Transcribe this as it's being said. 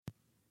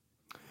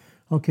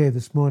Okay,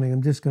 this morning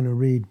I'm just going to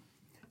read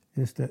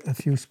just a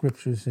few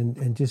scriptures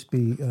and just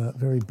be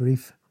very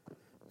brief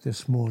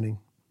this morning.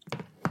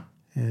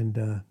 And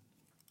I'm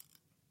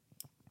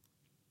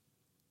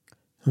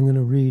going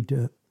to read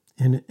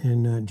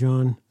in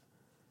John,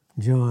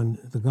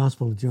 the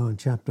Gospel of John,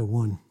 chapter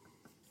 1.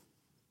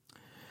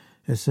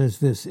 It says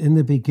this: "In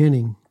the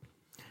beginning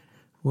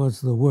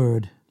was the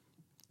Word,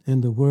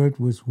 and the Word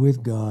was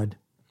with God,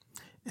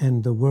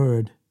 and the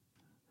Word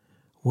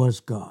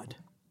was God.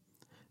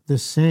 The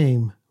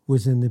same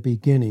was in the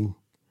beginning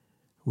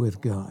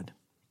with God."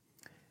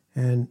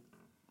 And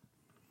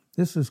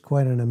this is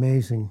quite an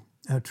amazing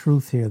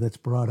truth here that's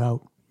brought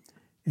out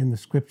in the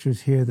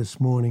scriptures here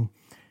this morning.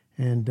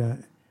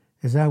 And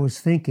as I was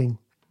thinking,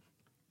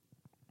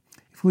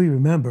 if we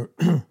remember,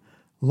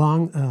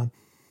 long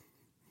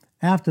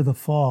after the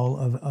fall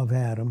of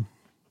Adam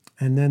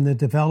and then the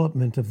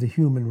development of the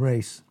human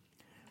race,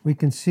 we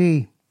can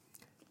see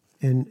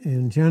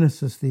in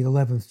Genesis, the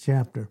 11th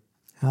chapter,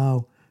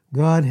 how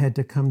God had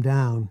to come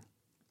down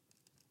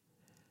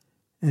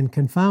and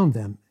confound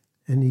them.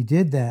 And he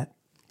did that.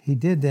 He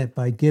did that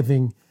by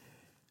giving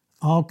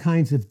all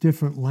kinds of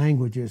different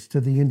languages to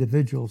the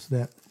individuals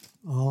that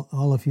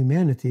all of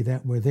humanity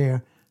that were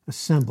there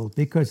assembled,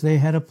 because they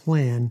had a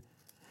plan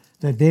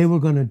that they were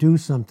going to do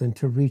something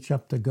to reach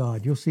up to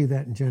God. You'll see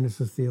that in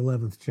Genesis, the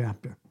 11th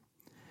chapter.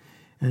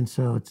 And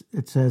so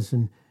it says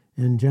in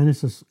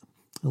Genesis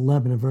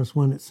 11 and verse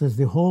 1, it says,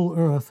 "The whole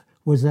earth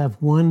was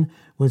of one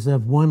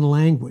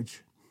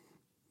language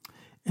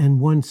and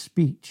one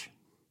speech.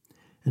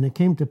 And it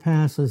came to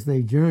pass as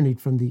they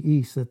journeyed from the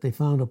east that they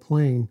found a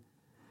plain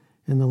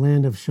in the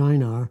land of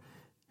Shinar,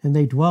 and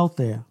they dwelt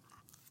there.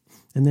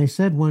 And they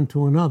said one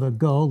to another,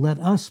 'Go, let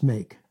us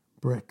make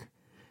brick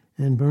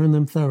and burn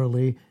them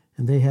thoroughly.'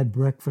 And they had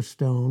brick for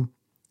stone,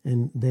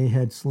 and they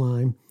had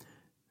slime,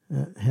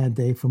 had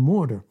they for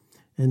mortar.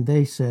 And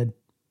they said,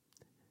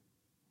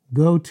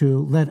 'Go to,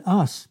 let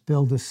us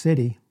build a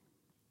city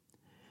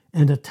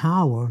and a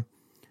tower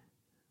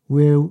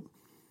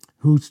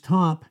whose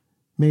top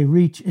may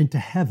reach into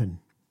heaven.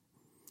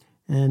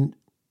 And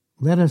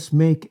let us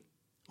make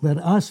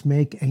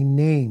a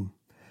name.'"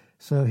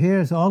 So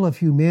here's all of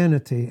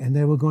humanity, and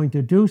they were going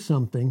to do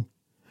something.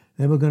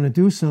 They were going to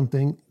do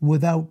something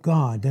without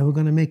God. They were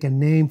going to make a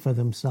name for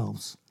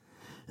themselves.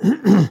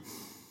 And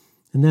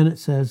then it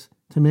says,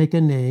 "To make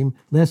a name,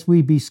 lest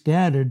we be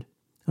scattered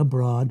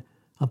abroad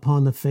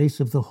upon the face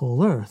of the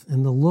whole earth.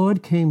 And the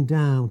Lord came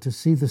down to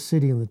see the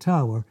city and the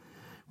tower,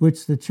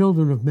 which the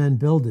children of men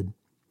builded.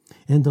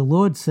 And the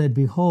Lord said,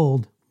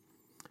 Behold,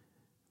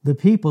 the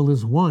people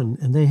is one,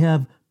 and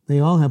they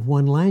all have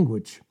one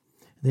language.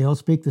 They all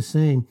speak the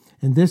same.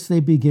 And this they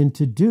begin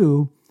to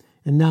do,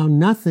 and now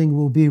nothing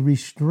will be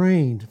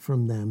restrained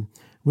from them,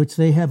 which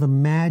they have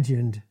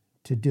imagined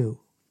to do."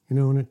 You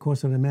know, and of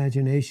course an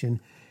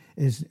imagination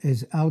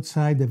is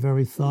outside the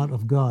very thought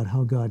of God,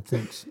 how God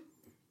thinks.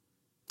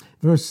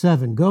 Verse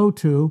 7, "Go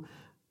to,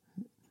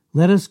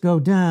 let us go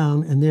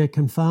down, and there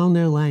confound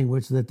their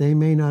language, that they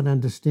may not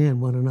understand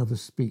one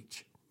another's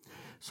speech."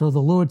 So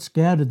the Lord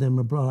scattered them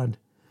abroad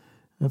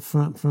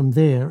from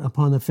there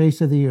upon the face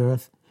of the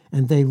earth,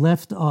 and they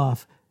left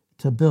off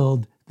to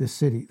build the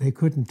city. They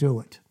couldn't do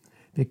it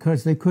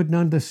because they couldn't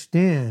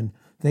understand.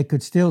 They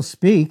could still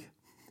speak.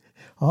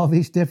 All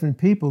these different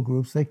people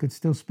groups, they could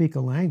still speak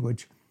a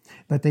language,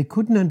 but they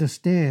couldn't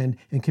understand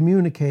and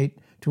communicate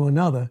to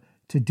another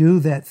to do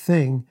that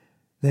thing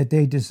that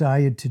they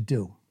desired to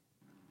do.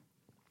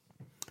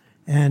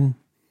 And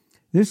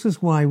this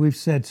is why we've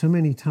said so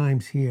many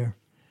times here,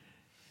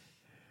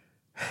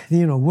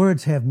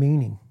 words have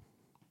meaning.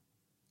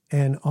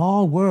 And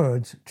all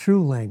words,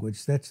 true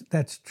language,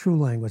 that's true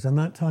language. I'm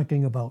not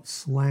talking about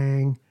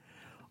slang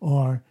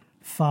or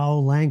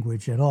foul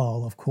language at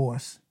all, of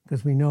course,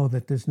 because we know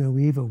that there's no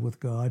evil with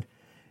God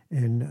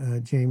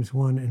in James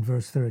 1 and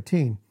verse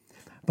 13.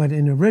 But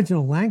in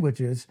original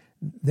languages,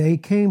 they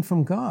came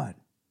from God.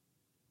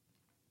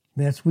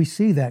 We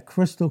see that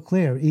crystal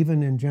clear,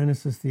 even in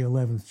Genesis, the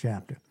 11th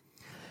chapter.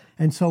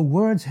 And so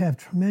words have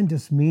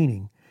tremendous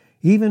meaning,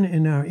 even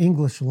in our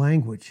English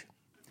language.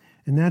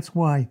 And that's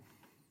why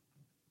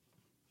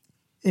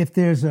if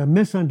there's a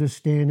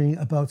misunderstanding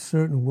about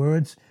certain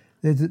words,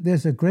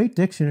 there's a great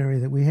dictionary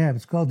that we have.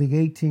 It's called the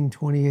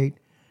 1828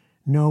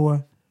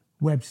 Noah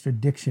Webster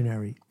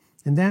Dictionary.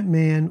 And that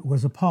man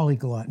was a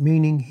polyglot,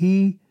 meaning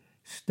he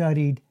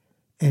studied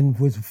and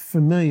was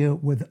familiar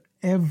with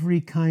every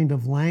kind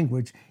of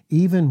language,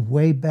 even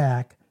way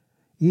back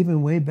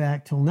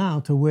till now,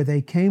 to where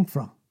they came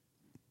from.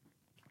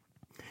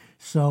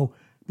 So,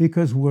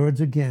 because words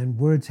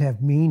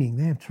have meaning.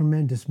 They have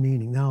tremendous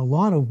meaning. Now, a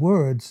lot of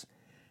words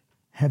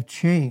have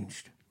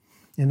changed.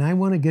 And I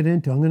want to get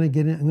into, I'm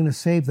going to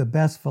save the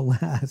best for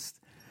last,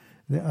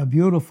 a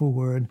beautiful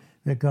word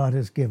that God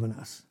has given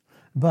us.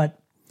 But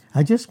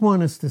I just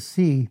want us to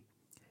see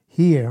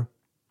here,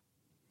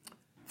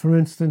 for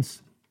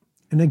instance,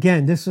 and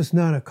again, this is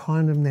not a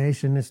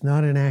condemnation, it's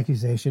not an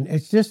accusation,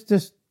 it's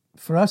just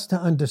for us to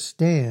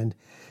understand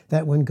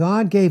that when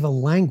God gave a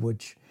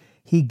language,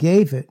 he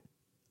gave it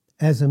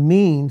as a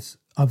means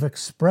of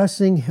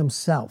expressing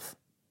himself.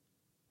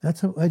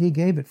 That's what he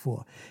gave it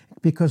for,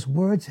 because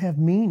words have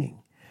meaning.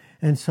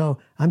 And so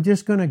I'm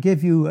just going to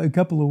give you a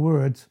couple of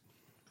words,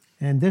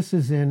 and this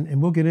is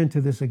and we'll get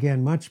into this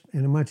again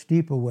in a much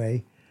deeper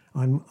way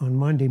on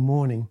Monday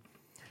morning.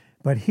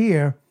 But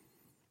here,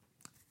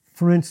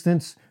 for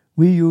instance,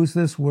 we use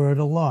this word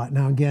a lot.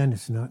 Now again,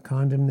 it's not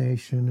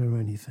condemnation or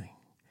anything,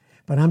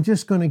 but I'm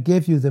just going to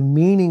give you the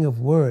meaning of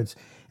words.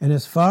 And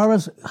as far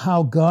as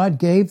how God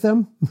gave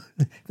them,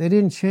 they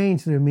didn't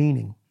change their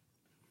meaning.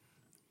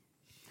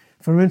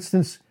 For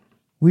instance,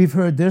 we've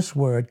heard this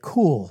word,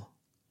 cool.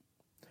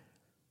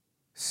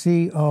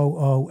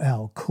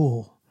 C-O-O-L,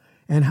 cool.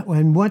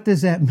 And what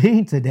does that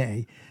mean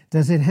today?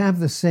 Does it have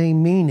the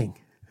same meaning?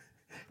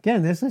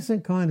 Again, this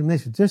isn't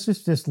condemnation. This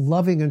is just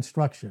loving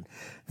instruction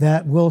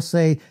that will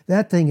say,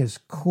 that thing is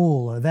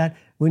cool, or that,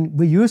 when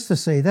we used to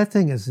say, that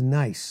thing is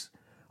nice,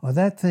 or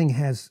that thing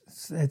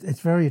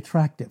it's very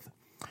attractive.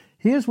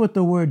 Here's what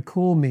the word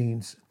cool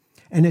means,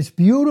 and it's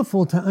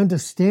beautiful to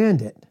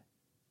understand it,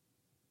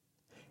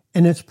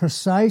 and its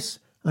precise,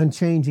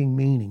 unchanging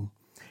meaning.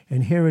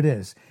 And here it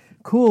is.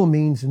 Cool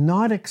means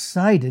not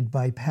excited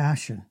by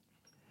passion.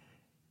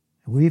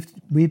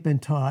 We've been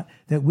taught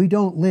that we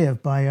don't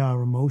live by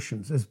our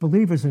emotions as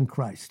believers in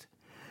Christ.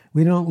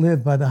 We don't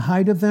live by the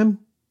height of them,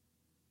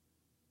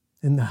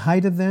 in the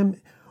height of them,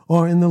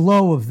 or in the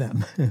low of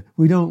them.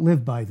 We don't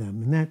live by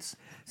them. And that's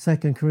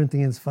 2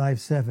 Corinthians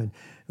 5:7.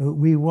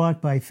 We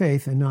walk by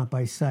faith and not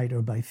by sight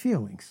or by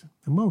feelings,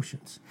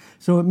 emotions.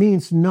 So it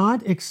means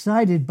not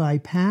excited by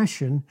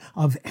passion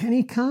of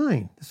any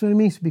kind. That's what it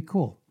means to be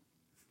cool.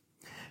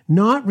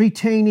 Not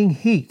retaining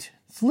heat.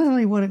 It's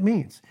literally what it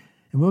means.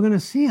 And we're going to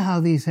see how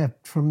these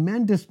have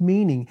tremendous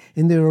meaning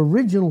in their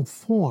original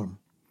form.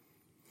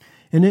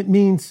 And it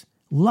means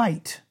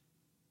light.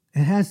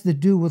 It has to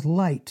do with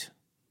light.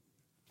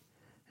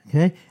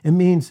 Okay? It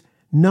means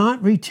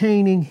not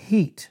retaining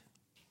heat.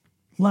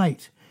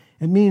 Light.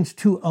 It means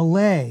to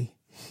allay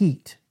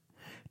heat.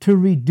 To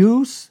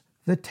reduce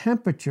the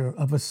temperature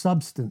of a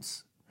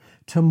substance.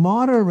 To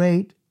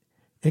moderate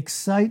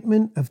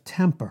excitement of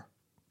temper.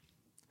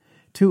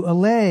 To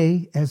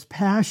allay as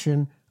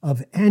passion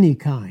of any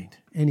kind.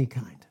 Any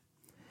kind.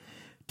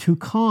 To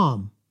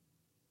calm,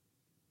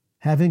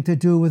 having to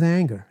do with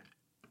anger.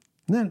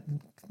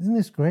 Isn't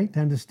this great to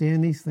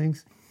understand these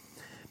things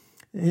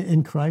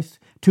in Christ?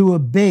 To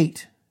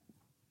abate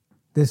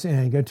this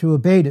anger, to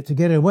abate it, to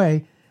get it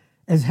away,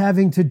 as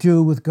having to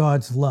do with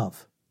God's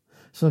love.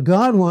 So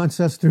God wants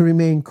us to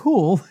remain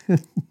cool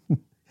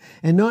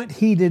and not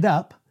heated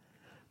up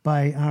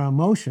by our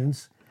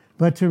emotions,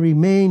 but to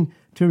remain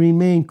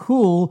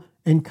cool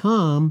and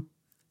calm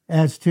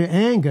as to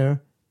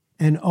anger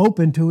and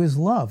open to his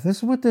love. This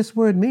is what this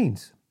word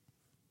means.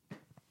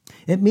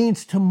 It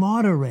means to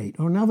moderate,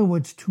 or in other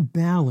words, to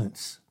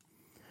balance,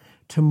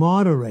 to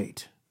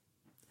moderate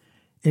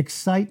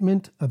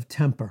excitement of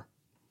temper.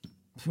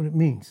 That's what it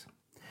means.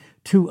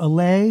 To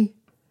allay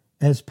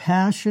as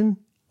passion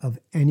of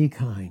any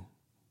kind.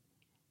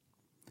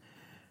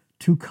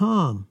 To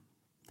calm,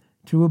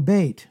 to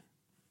abate,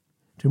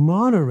 to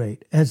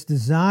moderate as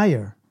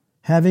desire,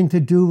 having to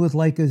do with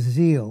like a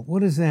zeal.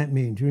 What does that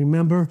mean? Do you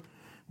remember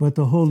what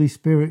the Holy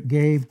Spirit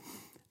gave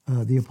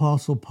the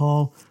Apostle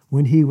Paul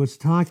when he was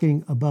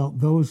talking about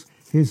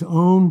his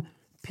own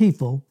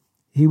people?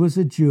 He was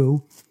a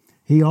Jew.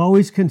 He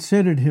always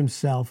considered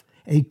himself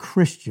a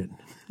Christian.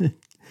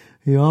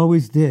 He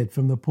always did,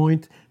 from the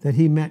point that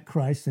he met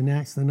Christ in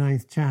Acts the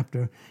 9th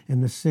chapter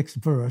and the 6th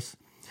verse.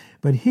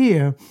 But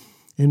here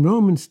in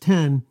Romans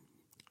 10,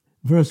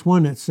 verse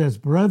 1, it says,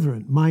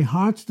 "Brethren, my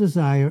heart's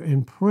desire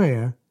and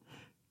prayer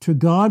to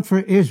God for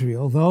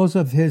Israel," those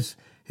of his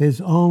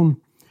own,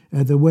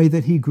 the way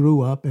that he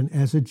grew up and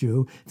as a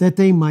Jew, "that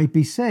they might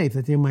be saved,"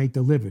 that they might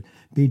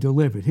be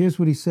delivered. Here's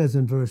what he says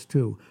in verse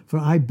 2. "For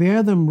I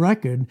bear them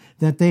record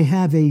that they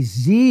have a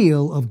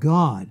zeal of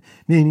God,"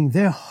 meaning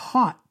they're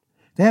hot.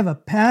 They have a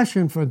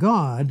passion for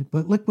God,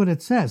 but look what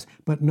it says,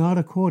 "but not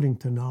according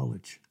to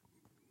knowledge."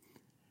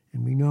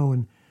 And we know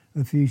in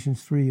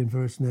Ephesians 3 and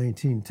verse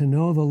 19, to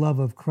know the love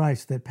of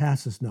Christ that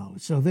passes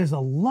knowledge. So there's a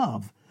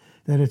love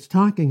that it's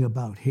talking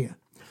about here.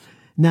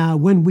 Now,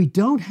 when we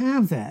don't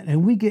have that,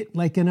 and we get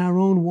like in our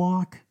own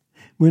walk,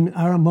 when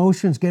our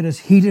emotions get us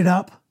heated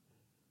up,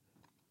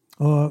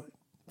 or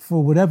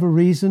for whatever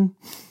reason,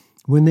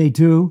 when they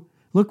do,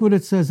 look what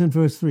it says in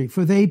verse 3.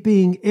 "For they,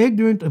 being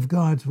ignorant of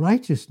God's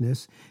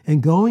righteousness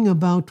and going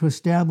about to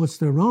establish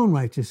their own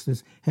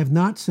righteousness, have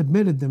not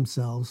submitted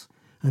themselves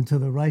unto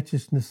the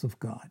righteousness of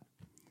God."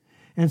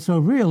 And so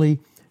really,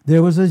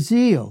 there was a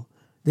zeal.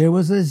 There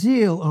was a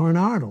zeal or an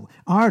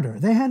ardor.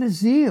 They had a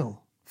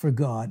zeal for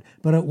God,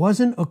 but it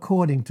wasn't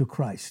according to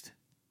Christ.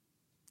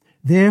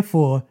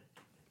 Therefore,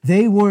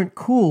 they weren't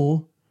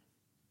cool,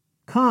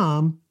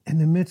 calm in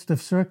the midst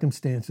of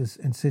circumstances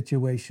and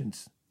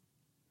situations.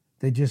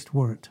 They just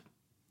weren't.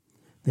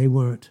 They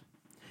weren't.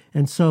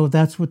 And so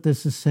that's what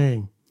this is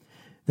saying.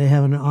 They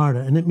have an ardor.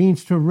 And it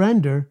means to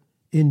render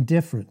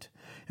indifferent.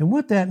 And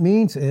what that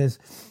means is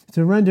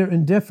to render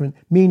indifferent,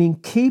 meaning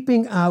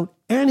keeping out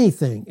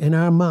anything in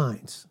our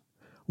minds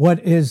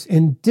what is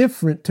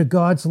indifferent to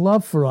God's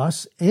love for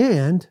us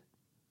and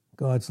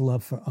God's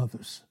love for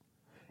others.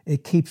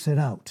 It keeps it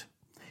out.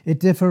 It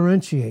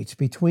differentiates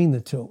between the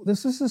two.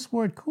 This is this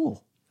word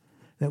cool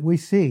that we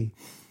see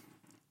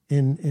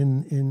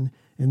in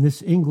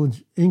this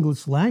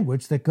English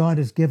language that God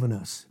has given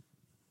us.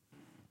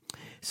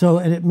 So,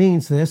 and it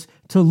means this,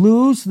 to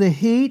lose the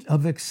heat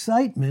of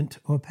excitement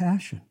or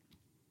passion.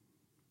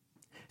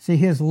 See,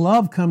 his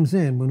love comes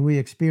in when we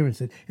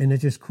experience it, and it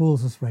just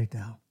cools us right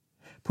down.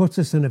 Puts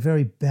us in a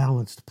very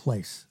balanced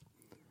place.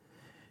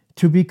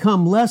 To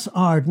become less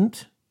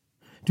ardent,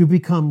 to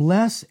become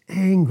less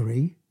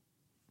angry,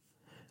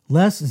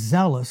 less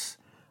zealous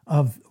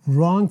of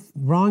wrong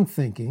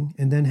thinking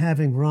and then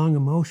having wrong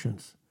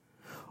emotions.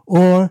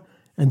 Or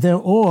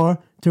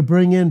to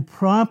bring in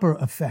proper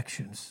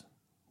affections,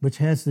 which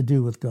has to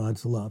do with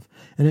God's love.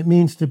 And it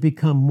means to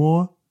become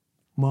more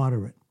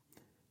moderate.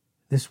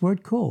 This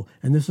word cool,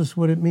 and this is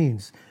what it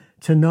means.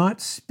 To not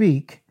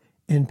speak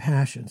in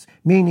passions,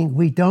 meaning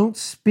we don't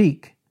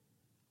speak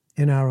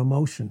in our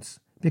emotions,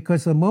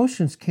 because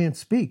emotions can't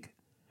speak.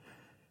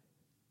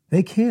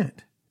 They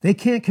can't. They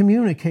can't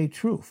communicate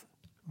truth,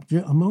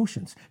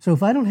 emotions. So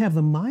if I don't have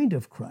the mind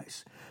of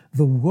Christ,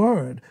 the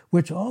word,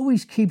 which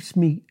always keeps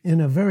me in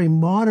a very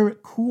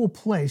moderate, cool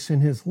place in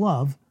his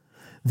love,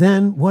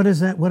 then what is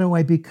that? What do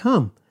I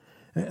become?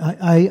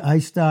 I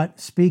start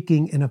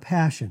speaking in a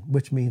passion,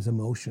 which means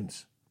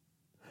emotions.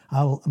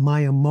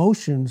 My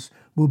emotions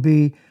will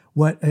be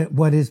what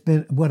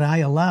I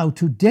allow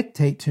to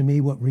dictate to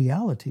me what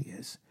reality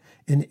is.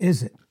 And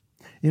is it?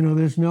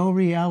 There's no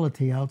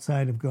reality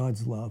outside of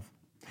God's love.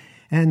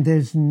 And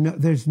there's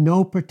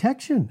no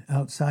protection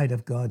outside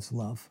of God's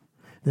love.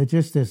 There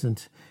just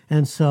isn't.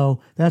 And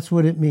so that's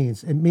what it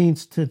means. It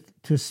means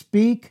to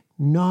speak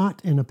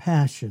not in a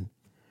passion.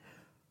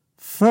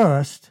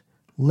 First,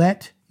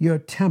 let your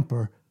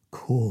temper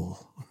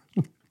cool.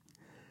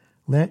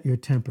 Let your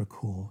temper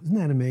cool. Isn't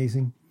that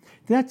amazing?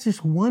 That's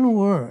just one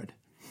word.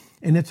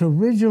 And its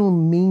original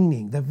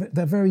meaning,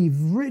 the very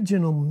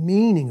original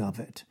meaning of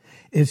it,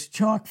 is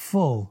chock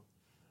full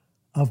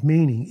of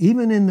meaning,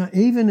 even in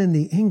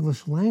the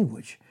English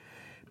language.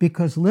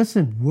 Because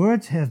listen,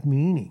 words have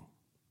meaning.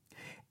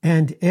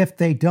 And if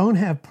they don't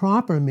have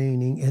proper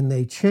meaning and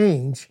they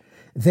change,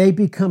 they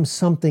become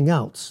something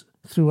else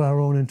through our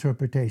own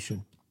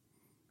interpretation.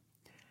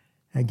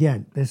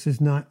 Again, this is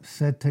not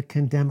said to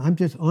condemn. I'm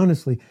just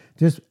honestly,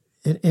 just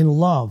in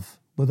love,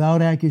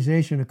 without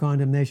accusation or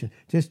condemnation,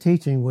 just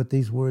teaching what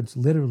these words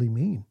literally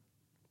mean.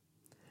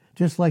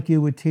 Just like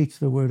you would teach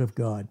the Word of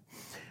God.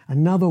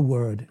 Another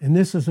word, and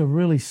this is a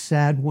really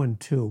sad one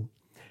too.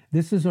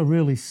 This is a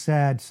really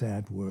sad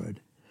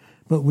word.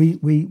 But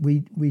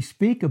we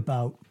speak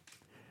about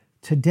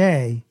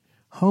today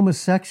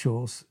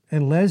homosexuals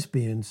and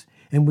lesbians,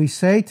 and we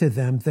say to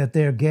them that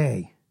they're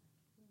gay.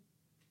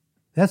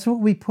 That's what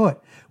we put.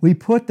 We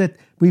put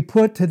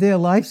to their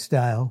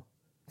lifestyle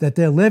that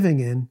they're living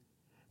in,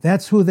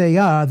 that's who they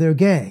are, they're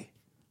gay.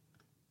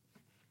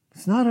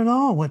 It's not at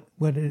all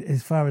what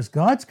as far as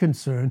God's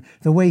concerned,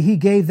 the way he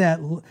gave that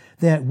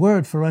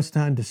word for us to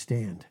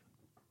understand.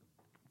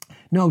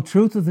 No,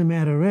 truth of the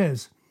matter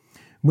is,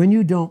 when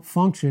you don't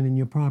function in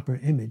your proper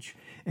image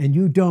and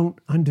you don't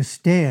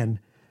understand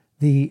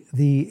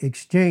the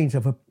exchange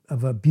of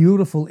a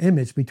beautiful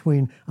image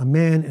between a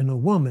man and a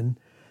woman,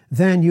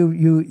 then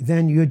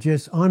you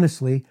just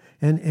honestly,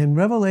 and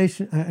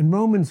Revelation and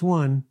Romans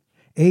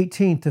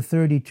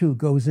 1:18-32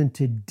 goes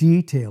into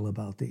detail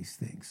about these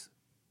things.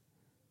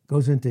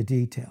 Goes into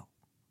detail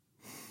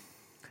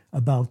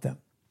about them.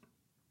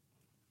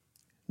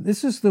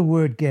 This is the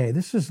word gay.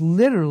 This is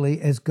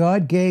literally as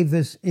God gave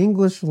this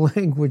English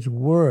language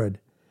word.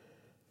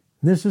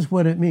 This is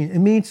what it means. It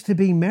means to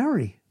be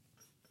merry.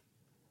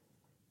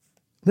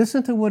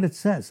 Listen to what it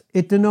says.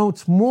 It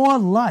denotes more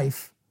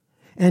life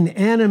and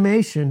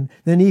animation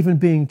than even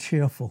being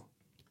cheerful.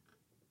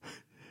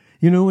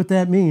 You know what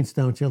that means,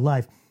 don't you?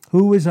 Life.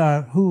 Who is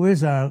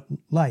our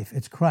life?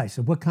 It's Christ.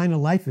 And what kind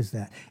of life is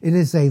that? It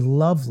is a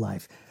love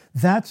life.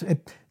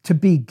 To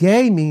be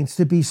gay means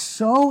to be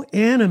so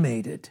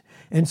animated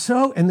and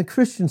so, in the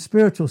Christian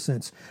spiritual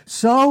sense,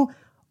 so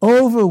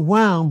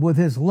overwhelmed with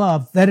his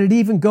love that it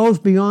even goes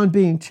beyond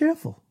being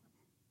cheerful.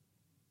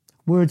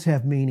 Words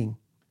have meaning.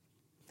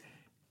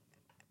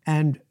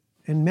 And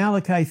in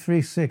Malachi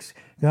 3:6,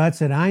 God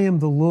said, I am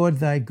the Lord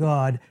thy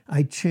God,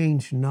 I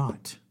change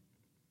not.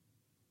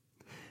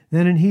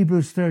 Then in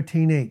Hebrews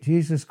 13:8,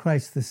 Jesus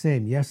Christ the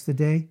same,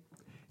 yesterday,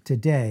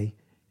 today,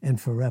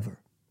 and forever.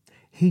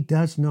 He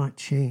does not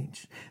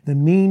change. The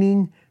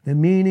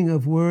meaning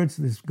of words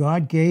that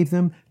God gave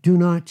them do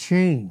not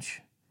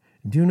change.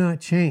 Do not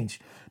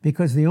change.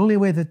 Because the only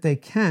way that they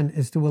can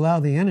is to allow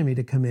the enemy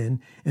to come in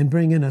and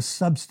bring in a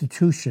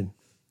substitution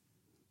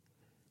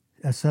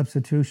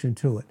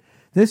to it.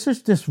 This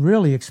is just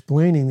really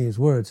explaining these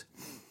words.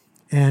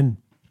 And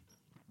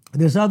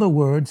there's other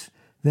words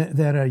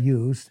that are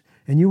used,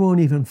 and you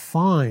won't even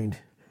find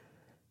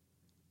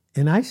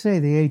And I say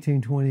the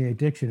 1828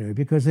 dictionary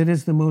because it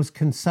is the most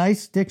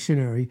concise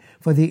dictionary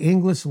for the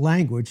English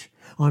language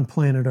on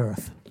planet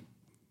Earth.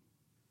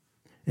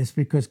 It's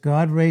because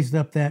God raised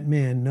up that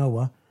man,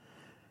 Noah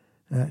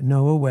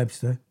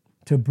Webster,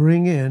 to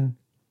bring in,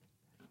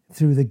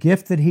 through the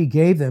gift that he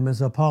gave them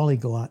as a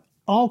polyglot,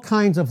 all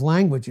kinds of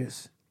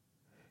languages.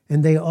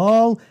 And they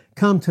all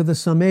come to the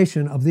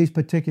summation of these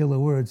particular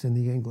words in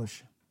the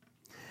English.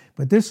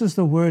 But this is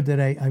the word that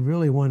I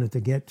really wanted to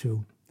get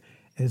to,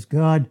 as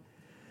God,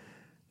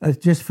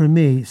 just for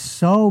me,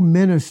 so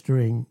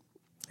ministering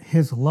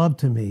his love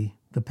to me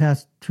the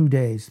past 2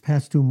 days,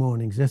 past 2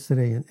 mornings,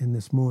 yesterday and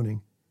this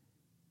morning.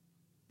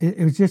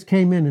 It just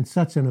came in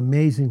such an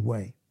amazing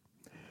way.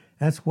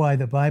 That's why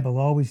the Bible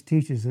always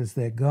teaches us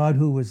that God,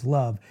 who is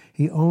love,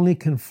 he only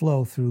can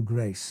flow through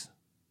grace.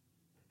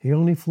 He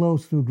only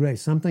flows through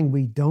grace, something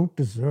we don't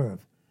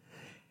deserve.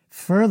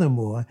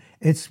 Furthermore,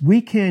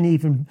 we can't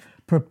even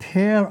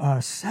prepare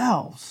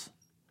ourselves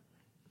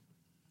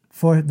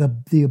for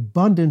the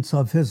abundance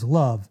of his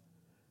love,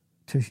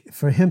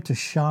 for him to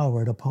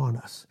shower it upon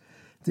us.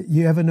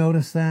 You ever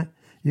notice that?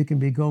 You can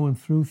be going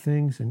through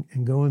things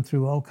and going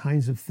through all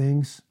kinds of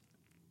things.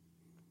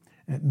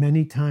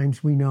 Many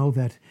times we know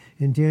that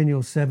in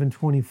Daniel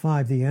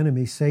 7:25, the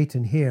enemy,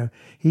 Satan here,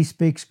 he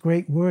speaks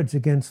great words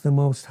against the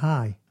Most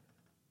High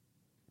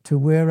to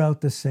wear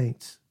out the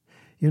saints.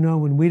 You know,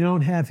 when we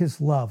don't have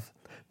his love,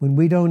 when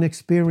we don't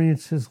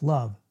experience his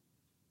love,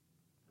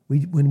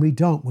 when we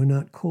don't, we're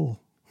not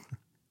cool.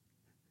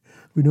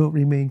 We don't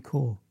remain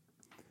cool.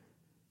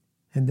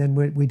 And then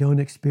we don't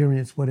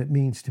experience what it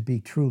means to be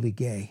truly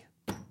gay.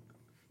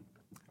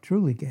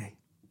 Truly gay.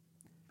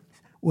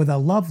 With a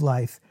love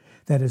life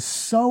that is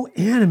so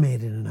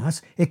animated in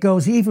us, it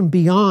goes even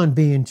beyond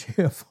being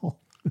cheerful.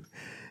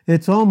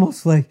 It's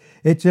almost like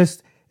it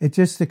just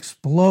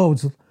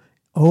explodes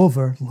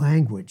over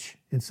language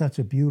in such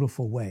a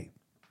beautiful way.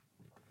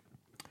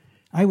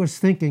 I was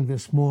thinking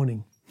this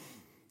morning,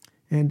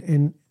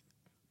 and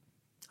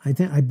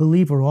I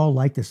believe we're all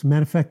like this.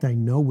 Matter of fact, I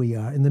know we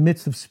are. In the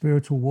midst of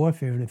spiritual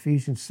warfare in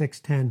Ephesians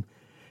 6:10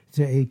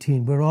 to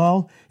 18, we're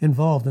all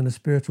involved in a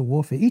spiritual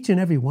warfare, each and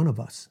every one of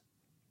us.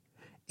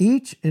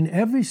 Each and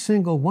every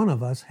single one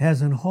of us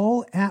has a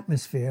whole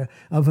atmosphere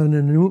of an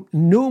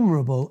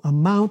innumerable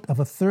amount of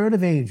a third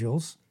of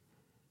angels.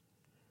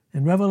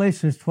 In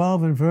Revelation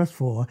 12 and verse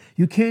 4,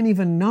 you can't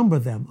even number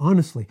them,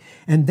 honestly.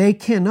 And they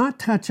cannot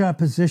touch our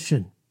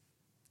position.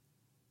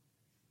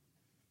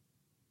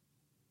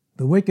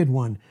 The wicked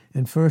one,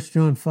 in 1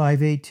 John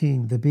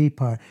 5:18, the B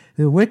part,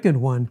 the wicked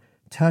one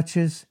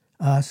touches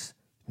us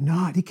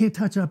not. He can't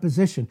touch our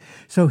position.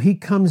 So he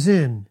comes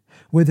in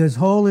with his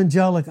whole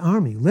angelic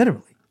army,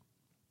 literally.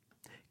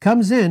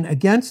 Comes in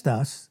against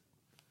us,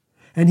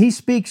 and he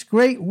speaks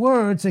great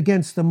words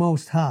against the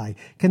Most High.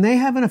 Can they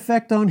have an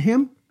effect on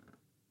him?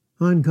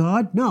 On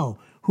God? No.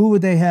 Who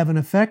would they have an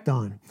effect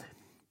on?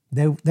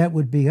 That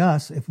would be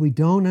us if we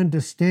don't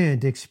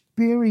understand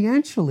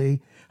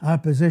experientially our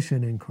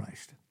position in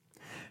Christ.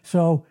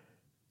 So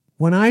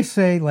when I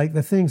say, like,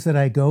 the things that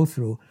I go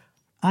through,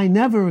 I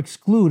never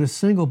exclude a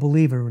single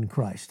believer in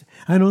Christ.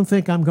 I don't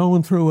think I'm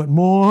going through it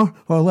more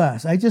or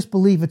less. I just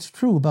believe it's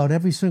true about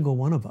every single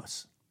one of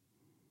us.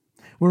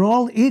 We're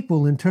all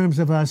equal in terms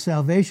of our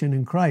salvation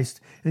in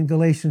Christ in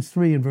Galatians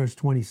 3 and verse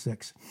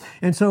 26.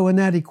 And so in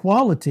that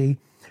equality,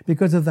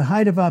 because of the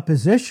height of our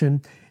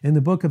position in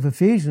the book of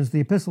Ephesians,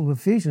 the epistle of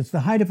Ephesians,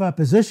 the height of our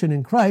position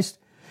in Christ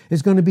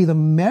is going to be the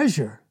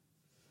measure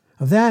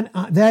of that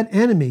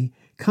enemy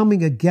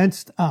coming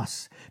against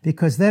us,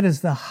 because that is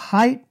the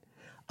height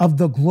of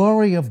the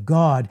glory of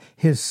God,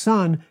 his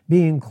Son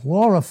being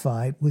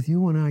glorified with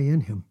you and I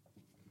in him.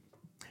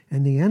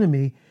 And the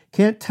enemy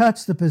can't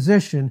touch the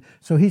position,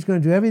 so he's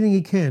going to do everything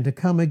he can to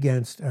come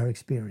against our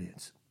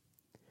experience.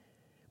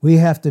 We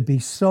have to be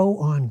so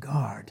on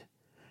guard.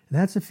 And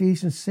that's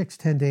Ephesians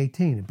 6:10 to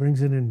 18. It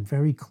brings it in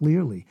very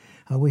clearly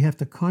how we have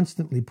to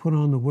constantly put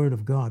on the Word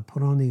of God,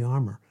 put on the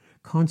armor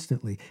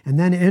constantly, and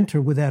then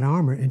enter with that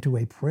armor into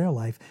a prayer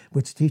life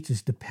which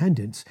teaches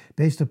dependence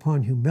based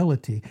upon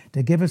humility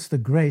to give us the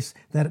grace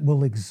that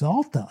will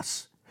exalt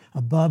us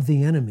above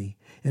the enemy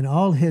and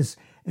all his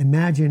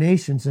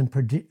imaginations and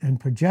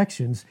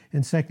projections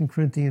in 2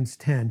 Corinthians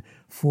 10,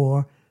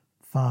 4,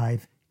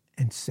 5,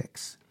 and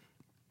 6.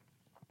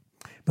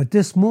 But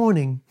this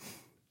morning,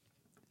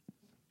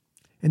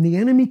 and the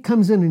enemy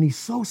comes in and he's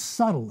so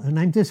subtle, and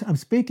I'm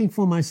speaking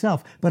for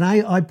myself, but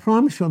I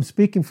promise you I'm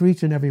speaking for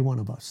each and every one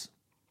of us.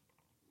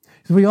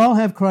 Because we all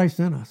have Christ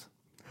in us.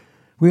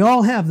 We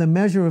all have the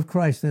measure of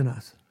Christ in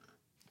us.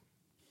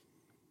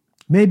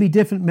 Maybe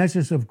different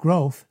measures of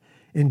growth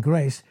in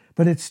grace,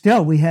 but it's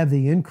still, we have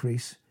the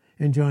increase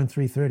in John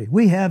 3:30.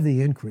 We have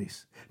the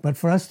increase. But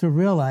for us to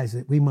realize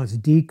it, we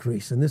must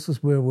decrease. And this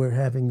is where we're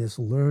having this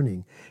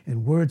learning.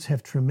 And words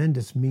have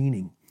tremendous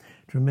meaning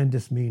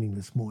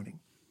this morning.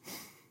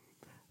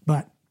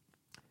 But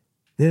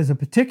there's a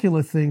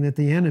particular thing that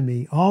the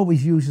enemy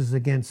always uses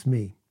against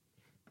me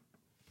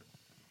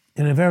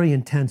in a very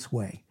intense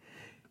way.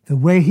 the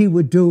way he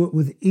would do it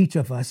with each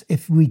of us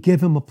if we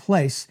give him a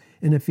place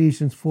in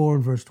Ephesians 4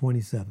 and verse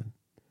 27.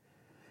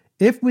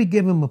 If we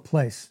give him a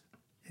place,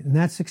 and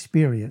that's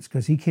experience,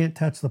 because he can't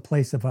touch the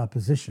place of our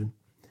position,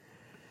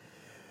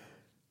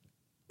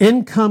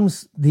 in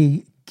comes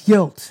the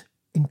guilt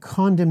and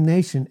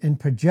condemnation and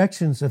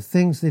projections of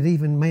things that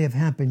even may have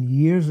happened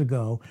years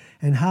ago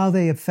and how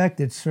they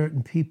affected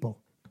certain people.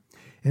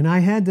 And I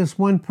had this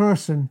one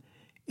person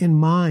in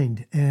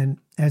mind, and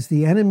as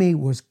the enemy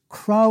was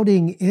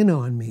crowding in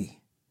on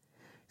me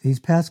these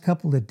past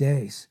couple of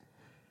days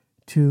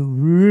to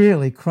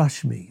really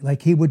crush me,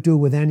 like he would do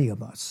with any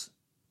of us,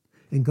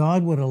 and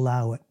God would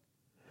allow it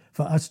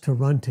for us to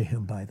run to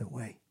him, by the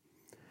way.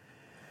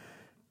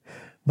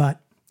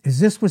 But as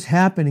this was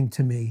happening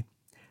to me,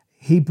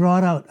 he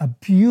brought out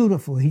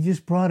he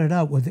just brought it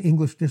out with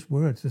English, just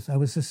words. I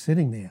was just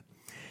sitting there,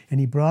 and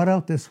he brought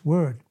out this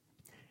word,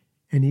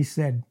 and he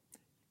said,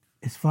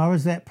 as far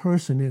as that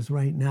person is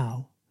right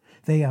now,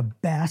 they are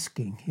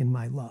basking in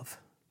my love.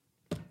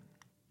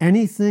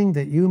 Anything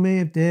that you may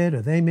have did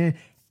or they may,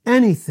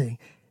 anything,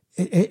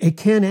 it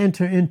can't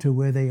enter into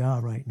where they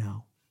are right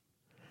now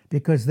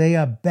because they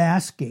are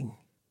basking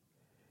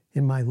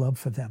in my love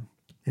for them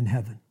in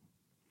heaven.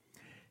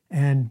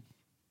 And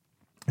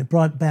it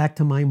brought back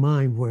to my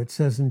mind where it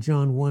says in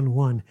John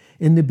 1:1,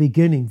 in the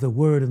beginning, the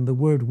Word, and the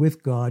Word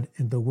with God,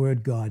 and the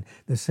Word God.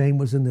 The same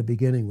was in the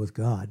beginning with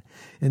God.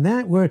 And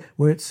that word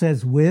where it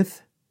says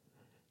with,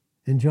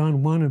 in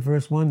John 1 and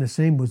verse 1, the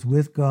same was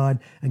with God.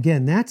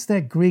 Again, that's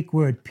that Greek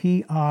word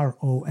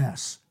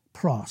P-R-O-S,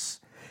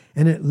 pros.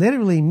 And it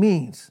literally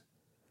means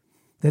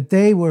that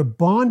they were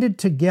bonded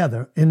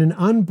together in an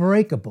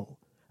unbreakable,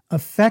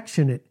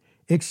 affectionate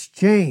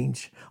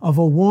exchange of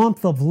a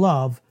warmth of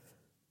love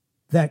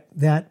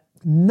that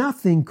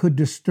nothing could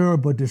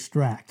disturb or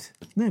distract.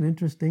 Isn't that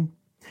interesting?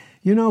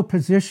 You know,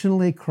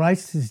 positionally,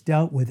 Christ has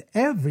dealt with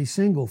every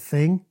single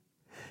thing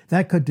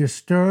that could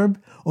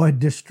disturb or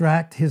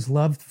distract his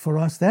love for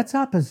us. That's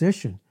our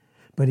position.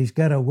 But he's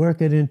got to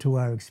work it into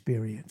our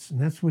experience.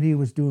 And that's what he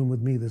was doing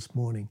with me this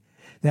morning.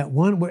 That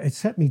one where it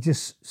set me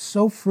just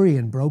so free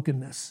in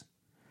brokenness.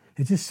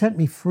 It just set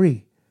me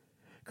free.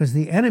 Because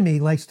the enemy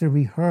likes to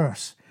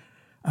rehearse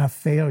our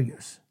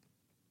failures,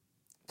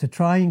 to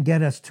try and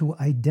get us to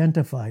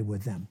identify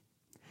with them.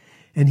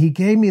 And he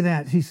gave me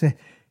that. He said,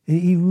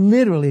 he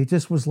literally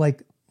just was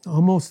like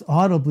almost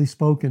audibly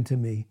spoken to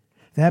me.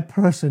 That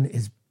person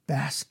is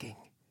basking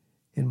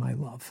in my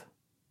love.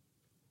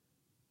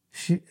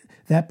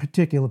 That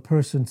particular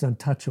person's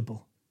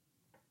untouchable.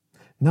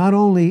 Not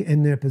only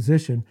in their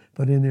position,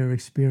 but in their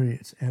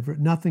experience.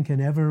 Nothing can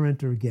ever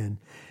enter again.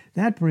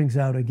 That brings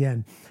out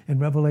again in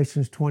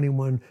Revelations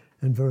 21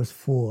 and verse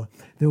 4.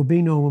 There will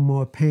be no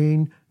more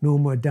pain, no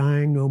more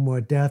dying, no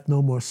more death,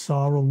 no more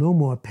sorrow, no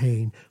more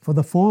pain. For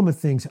the former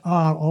things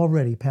are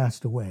already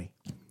passed away.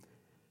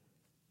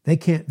 They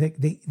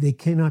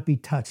cannot be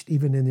touched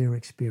even in their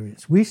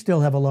experience. We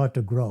still have a lot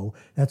to grow.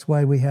 That's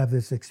why we have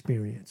this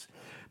experience.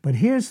 But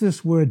here's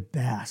this word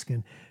bask.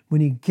 And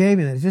when he gave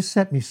me that, it just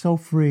set me so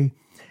free.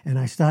 And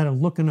I started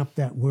looking up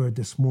that word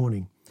this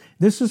morning.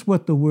 This is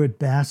what the word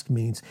bask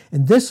means.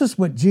 And this is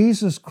what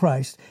Jesus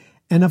Christ,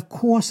 and of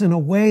course in a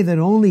way that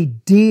only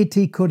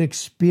deity could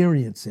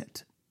experience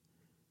it.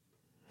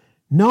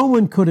 No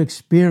one could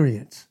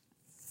experience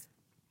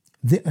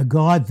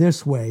God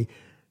this way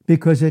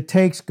because it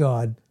takes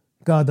God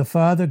the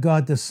Father,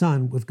 God the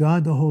Son, with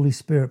God the Holy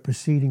Spirit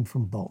proceeding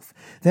from both.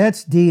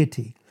 That's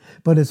deity.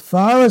 But as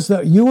far as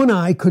you and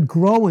I could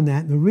grow in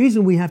that, and the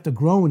reason we have to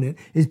grow in it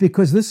is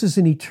because this is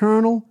an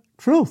eternal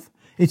truth.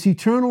 It's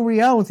eternal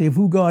reality of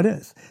who God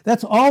is.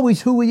 That's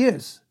always who he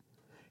is.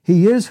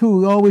 He is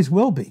who he always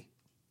will be.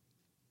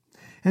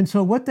 And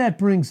so what that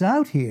brings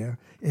out here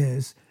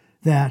is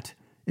that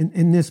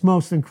in this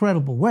most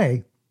incredible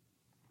way,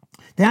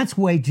 that's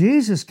why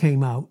Jesus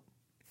came out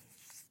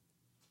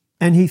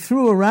and he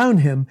threw around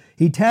him,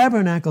 he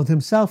tabernacled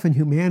himself in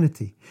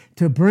humanity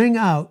to bring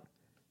out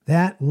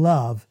that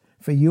love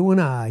for you and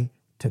I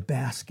to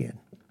bask in.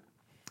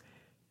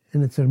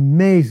 And it's an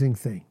amazing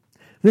thing.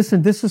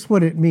 Listen, this is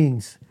what it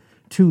means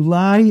to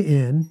lie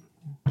in,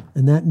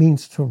 and that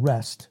means to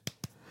rest.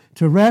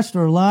 To rest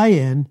or lie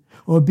in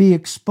or be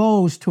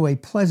exposed to a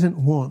pleasant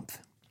warmth.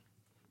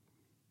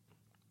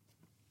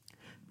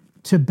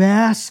 To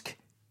bask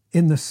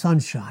in the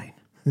sunshine.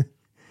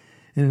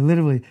 And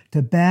literally,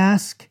 to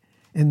bask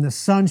in the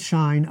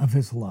sunshine of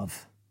his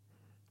love.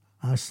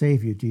 Our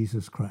Savior,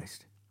 Jesus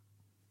Christ.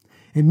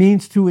 It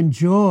means to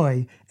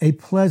enjoy a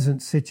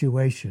pleasant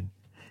situation.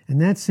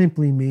 And that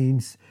simply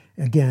means,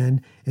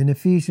 again, in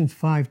Ephesians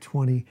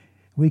 5:20,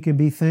 we can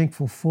be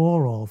thankful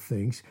for all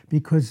things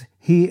because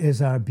he is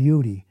our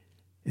beauty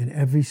in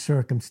every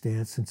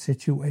circumstance and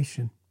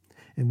situation.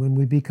 And when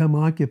we become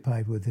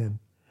occupied with him,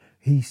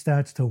 he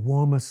starts to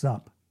warm us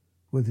up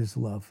with his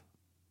love.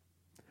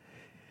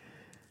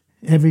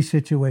 Every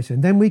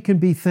situation. Then we can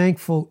be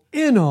thankful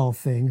in all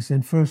things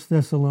in 1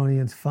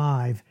 Thessalonians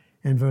 5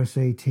 and verse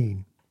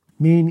 18.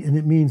 And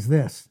it means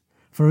this.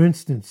 For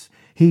instance,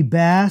 he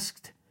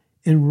basked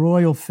in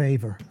royal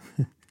favor.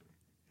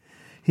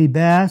 He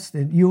basked,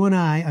 and you and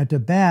I are to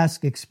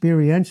bask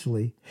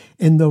experientially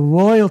in the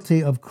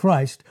royalty of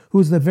Christ,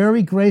 who's the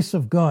very grace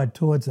of God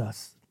towards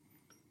us.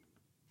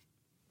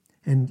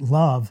 And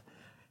love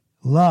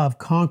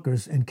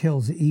conquers and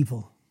kills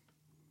evil.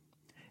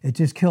 It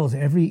just kills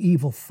every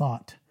evil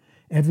thought,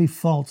 every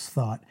false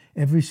thought,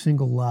 every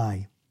single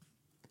lie.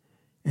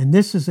 And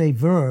this is a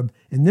verb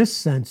in this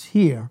sense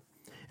here,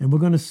 and we're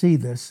going to see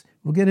this.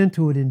 We'll get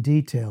into it in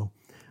detail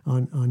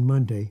on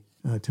Monday,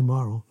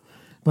 tomorrow.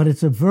 But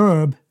it's a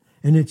verb,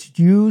 and it's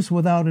used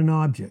without an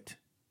object.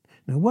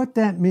 Now, what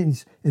that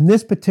means in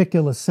this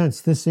particular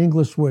sense, this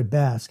English word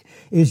bask,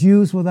 is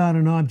used without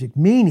an object,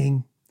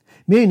 meaning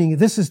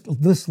this is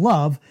this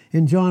love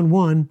in John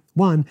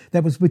 1:1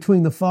 that was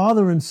between the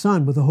Father and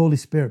Son with the Holy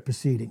Spirit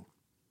proceeding.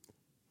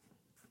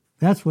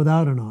 That's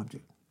without an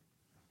object.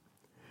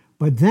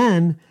 But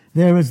then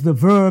there is the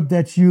verb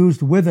that's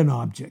used with an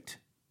object.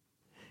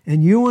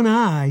 And you and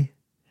I,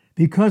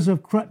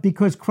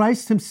 because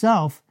Christ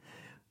himself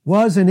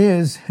was and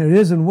is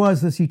and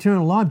was this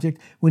eternal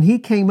object, when he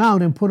came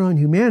out and put on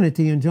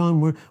humanity in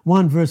John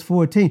 1 verse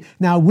 14,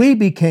 now we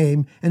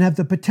became and have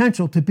the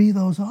potential to be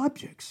those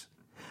objects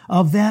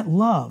of that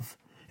love,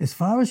 as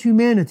far as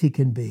humanity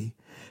can be,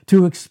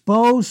 to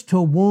expose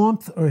to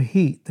warmth or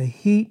heat, the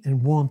heat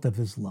and warmth of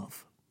his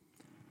love.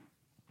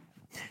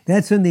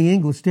 That's in the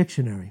English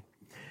dictionary.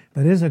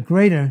 But there's a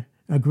greater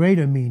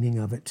meaning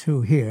of it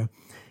too here,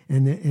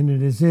 and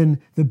it is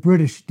in the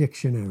British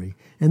dictionary.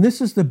 And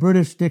this is the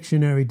British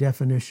dictionary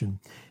definition.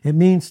 It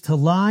means to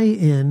lie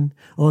in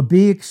or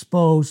be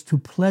exposed to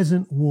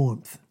pleasant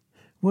warmth.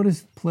 What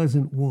is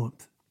pleasant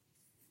warmth?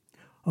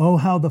 Oh,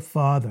 how the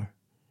Father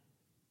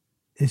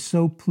is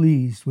so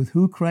pleased with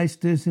who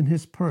Christ is in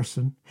his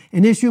person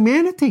and his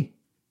humanity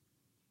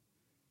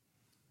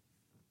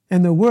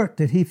and the work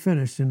that he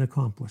finished and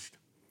accomplished.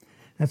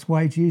 That's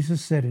why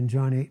Jesus said in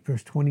John 8,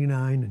 verse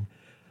 29, and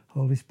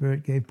Holy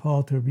Spirit gave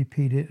Paul to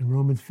repeat it in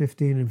Romans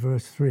 15 and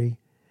verse 3,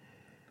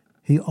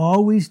 he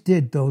always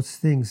did those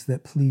things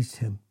that pleased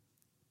him.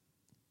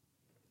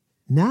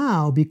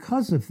 Now,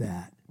 because of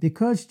that,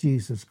 because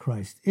Jesus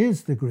Christ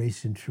is the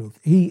grace and truth,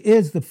 he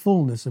is the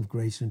fullness of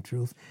grace and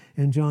truth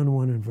in John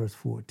 1 and verse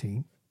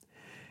 14.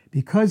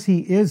 Because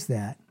he is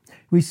that,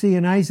 we see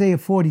in Isaiah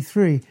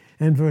 43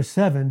 and verse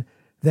 7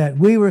 that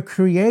we were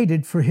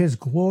created for his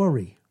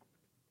glory.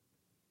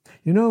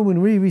 You know,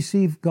 when we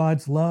receive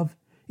God's love,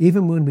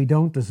 even when we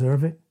don't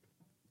deserve it,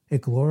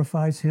 it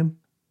glorifies him.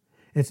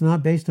 It's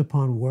not based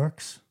upon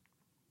works,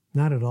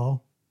 not at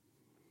all.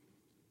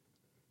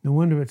 No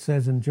wonder it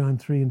says in John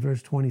 3 and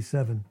verse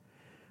 27,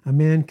 a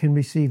man can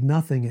receive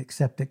nothing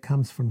except it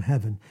comes from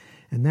heaven.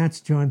 And that's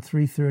John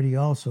 3:30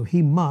 also.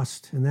 He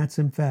must, and that's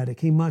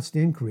emphatic, he must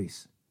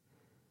increase,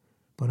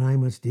 but I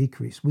must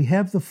decrease. We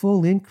have the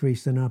full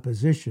increase in our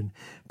position,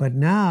 but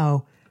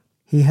now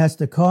he has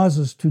to cause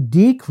us to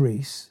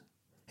decrease.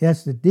 He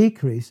has to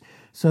decrease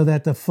so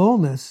that the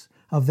fullness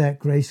of that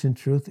grace and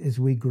truth as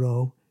we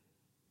grow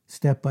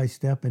step by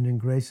step and in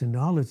grace and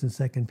knowledge in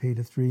 2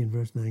 Peter 3 and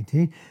verse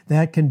 19,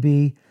 that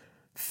can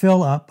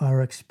fill up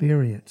our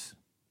experience.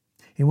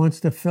 He wants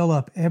to fill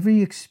up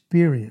every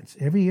experience,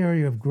 every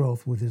area of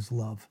growth with his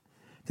love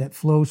that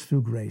flows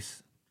through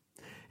grace.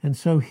 And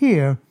so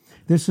here,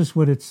 this is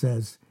what it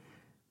says.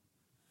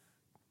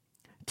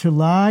 To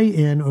lie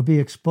in or be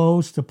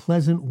exposed to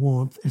pleasant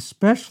warmth,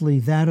 especially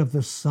that of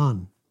the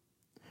sun.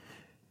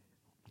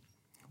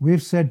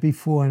 We've said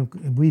before,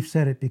 and we've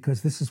said it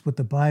because this is what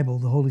the Bible,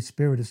 the Holy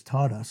Spirit has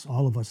taught us,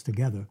 all of us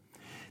together,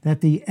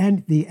 that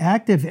the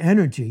active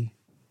energy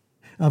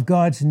of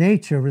God's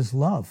nature is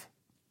love.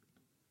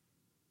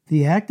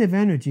 The active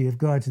energy of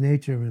God's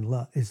nature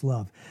is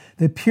love.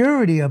 The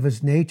purity of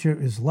his nature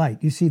is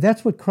light. You see,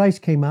 that's what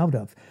Christ came out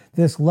of.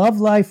 This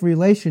love-life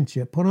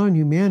relationship put on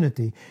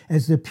humanity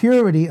as the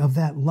purity of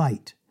that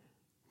light.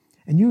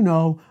 And you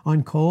know,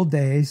 on cold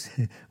days,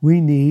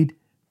 we need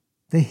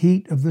the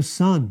heat of the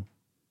sun.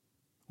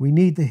 We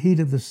need the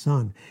heat of the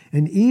sun.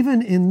 And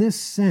even in this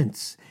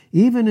sense,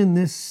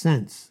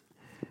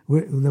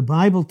 the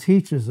Bible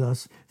teaches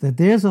us that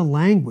there's a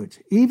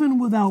language, even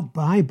without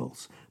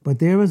Bibles, but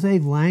there is a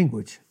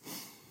language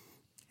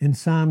in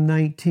Psalm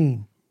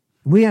 19.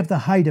 We have the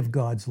height of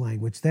God's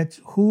language.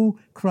 That's who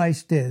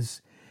Christ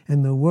is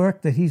and the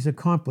work that he's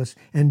accomplished,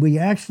 and we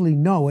actually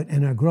know it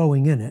and are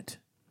growing in it.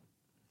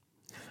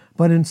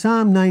 But in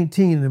Psalm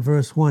 19 and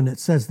verse 1, it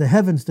says, the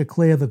heavens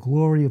declare the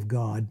glory of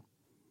God,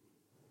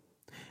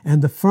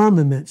 and the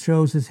firmament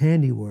shows his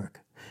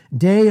handiwork.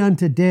 Day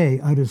unto day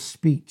utters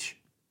speech,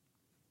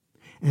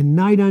 and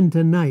night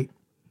unto night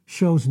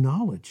shows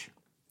knowledge.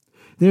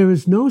 There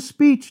is no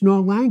speech nor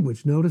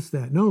language, notice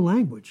that, no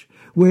language,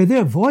 where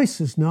their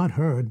voice is not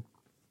heard.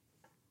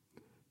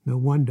 No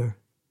wonder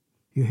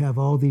you have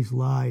all these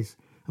lies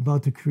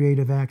about the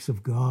creative acts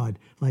of God,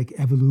 like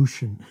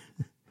evolution,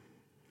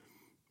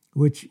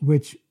 which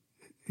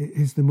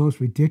is the most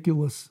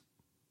ridiculous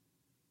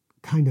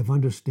kind of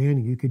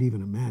understanding you could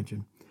even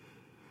imagine.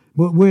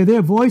 But where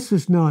their voice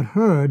is not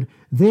heard,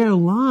 their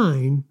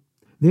line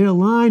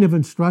of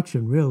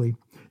instruction, really,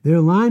 Their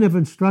line of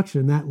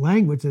instruction, that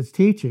language that's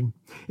teaching,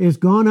 is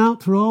gone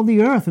out through all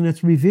the earth, and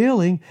it's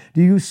revealing.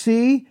 Do you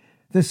see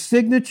the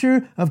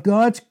signature of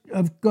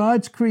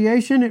God's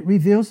creation? It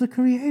reveals the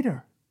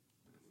Creator.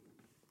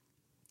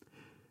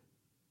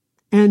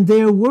 And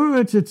their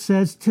words, it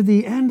says, to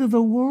the end of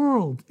the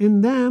world.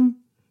 In them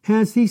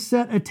has he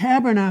set a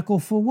tabernacle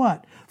for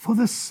what? For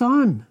the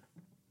sun.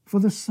 For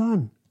the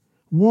sun.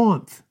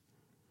 Warmth.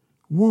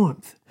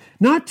 Warmth.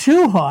 Not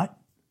too hot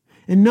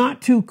and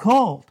not too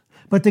cold,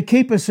 but to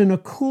keep us in a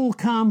cool,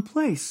 calm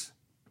place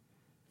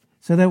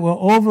so that we're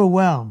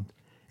overwhelmed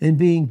in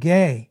being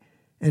gay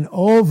and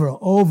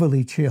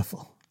overly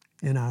cheerful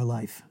in our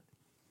life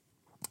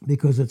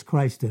because it's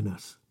Christ in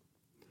us.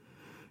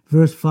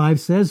 Verse 5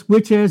 says,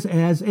 which is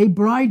as a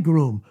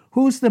bridegroom.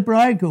 Who's the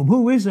bridegroom?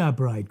 Who is our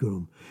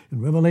bridegroom?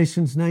 In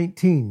Revelations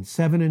 19,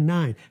 7 and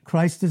 9,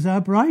 Christ is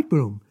our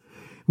bridegroom,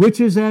 which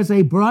is as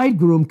a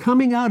bridegroom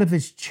coming out of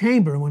his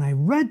chamber. When I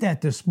read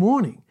that this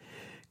morning,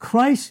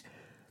 Christ,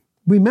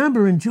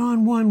 remember in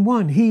John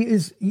 1:1, he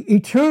is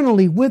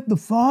eternally with the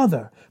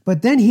Father,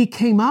 but then he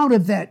came out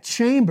of that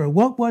chamber.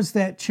 What was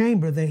that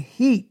chamber? The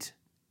heat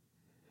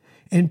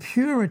and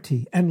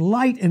purity and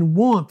light and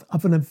warmth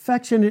of an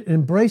affectionate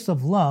embrace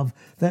of love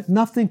that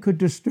nothing could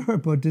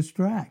disturb or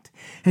distract.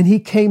 And he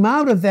came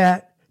out of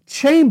that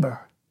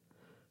chamber.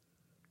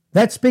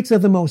 That speaks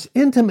of the most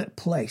intimate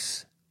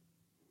place,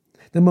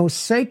 the most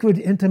sacred,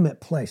 intimate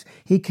place.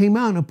 He came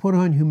out and put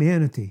on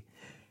humanity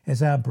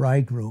as our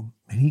bridegroom,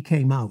 and he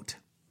came out.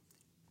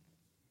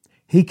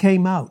 He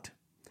came out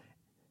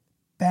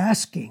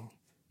basking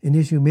in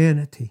his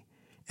humanity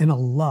and a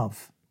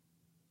love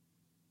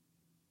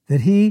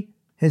that he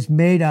has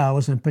made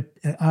ours and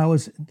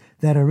ours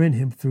that are in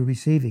him through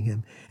receiving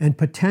him, and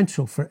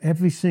potential for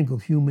every single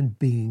human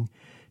being.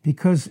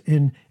 Because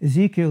in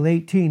Ezekiel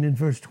 18 and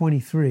verse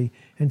 23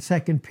 and 2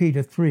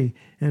 Peter 3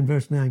 and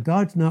verse 9,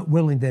 God's not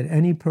willing that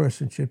any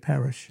person should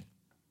perish.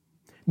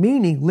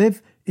 Meaning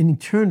live in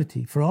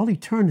eternity, for all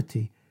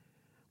eternity,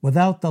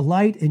 without the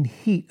light and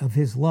heat of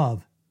his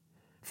love,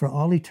 for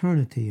all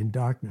eternity in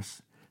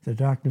darkness, the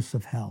darkness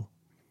of hell.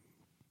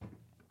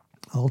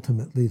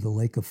 Ultimately, the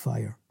lake of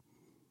fire.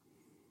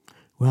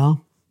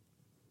 Well,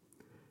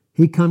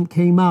 he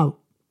came out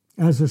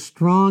as a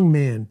strong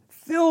man,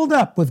 filled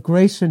up with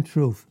grace and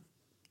truth,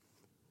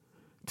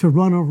 to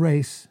run a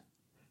race.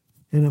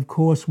 And of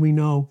course, we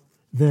know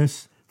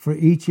this, for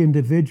each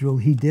individual,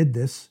 he did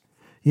this.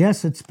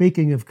 Yes, it's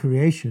speaking of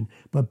creation,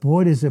 but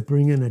boy, does it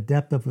bring in a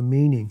depth of a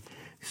meaning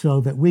so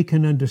that we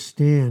can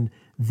understand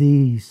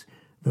the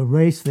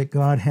race that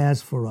God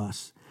has for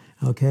us.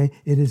 Okay?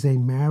 It is a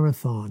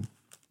marathon.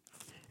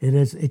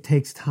 It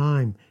takes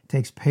time, it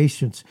takes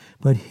patience.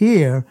 But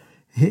here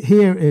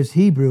is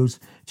Hebrews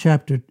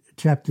chapter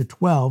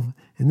 12,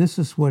 and this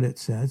is what it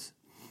says.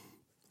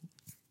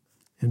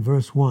 In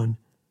verse 1,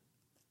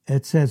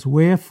 it says,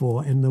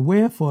 wherefore, and the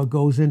wherefore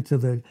goes into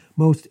the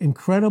most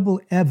incredible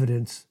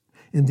evidence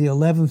in the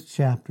 11th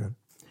chapter.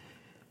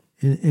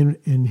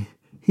 In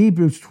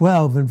Hebrews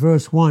 12 and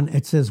verse 1,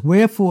 it says,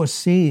 wherefore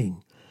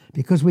seeing,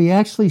 because we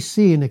actually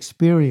see and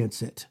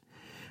experience it,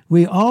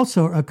 we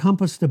also are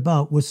compassed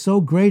about with so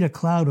great a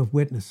cloud of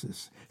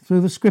witnesses through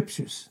the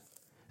Scriptures.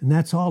 And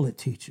that's all it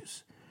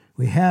teaches.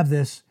 We have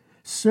this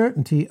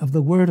certainty of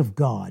the Word of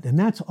God, and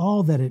that's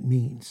all that it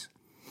means.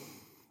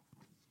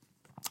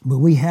 But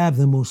we have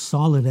the most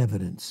solid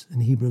evidence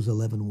in Hebrews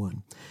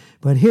 11:1.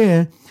 But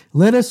here,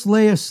 let us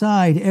lay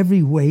aside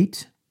every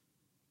weight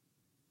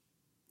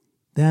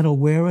that'll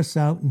wear us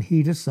out and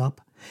heat us up,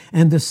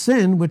 and the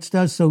sin which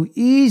does so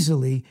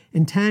easily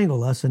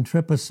entangle us and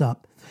trip us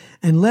up.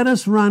 And let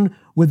us run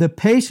with the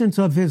patience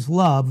of his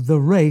love the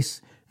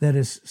race that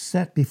is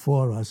set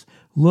before us,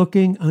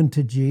 looking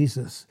unto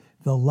Jesus,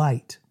 the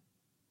light,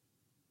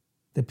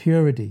 the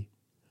purity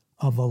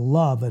of a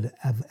love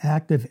of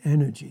active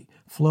energy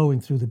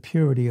flowing through the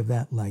purity of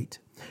that light.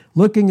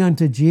 Looking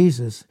unto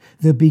Jesus,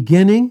 the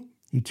beginning,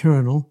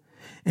 eternal,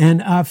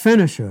 and our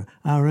finisher,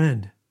 our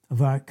end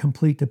of our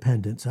complete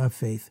dependence, our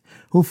faith,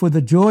 who for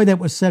the joy that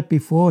was set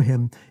before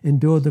him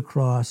endured the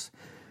cross,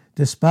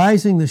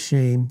 despising the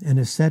shame, and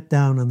is set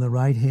down on the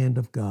right hand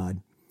of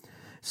God.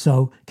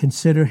 So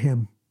consider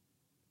him.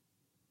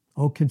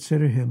 Oh,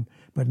 consider him,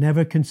 but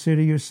never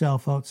consider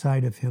yourself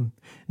outside of him.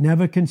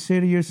 Never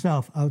consider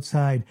yourself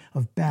outside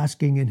of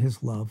basking in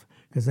his love,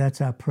 because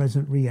that's our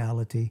present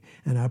reality,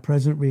 and our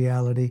present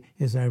reality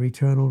is our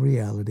eternal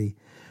reality.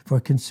 For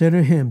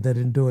consider him that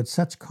endured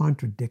such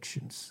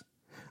contradictions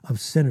of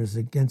sinners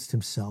against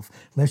himself,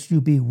 lest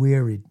you be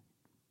wearied.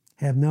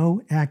 Have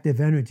no active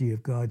energy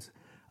of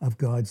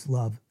God's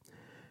love.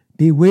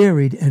 Be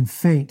wearied and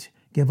faint.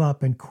 Give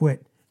up and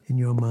quit in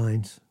your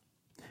minds.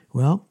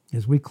 Well,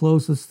 as we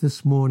close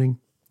this morning,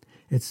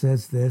 it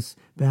says this,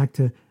 back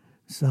to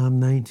Psalm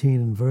 19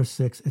 and verse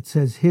 6. It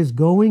says, his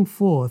going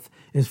forth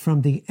is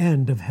from the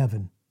end of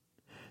heaven.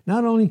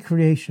 Not only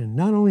creation,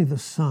 not only the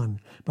Son,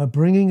 but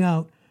bringing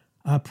out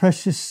our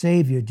precious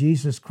Savior,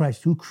 Jesus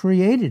Christ, who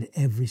created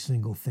every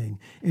single thing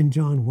in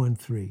John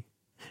 1:3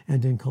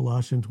 and in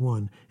Colossians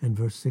 1 and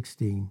verse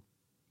 16.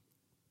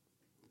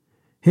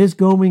 His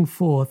going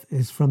forth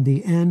is from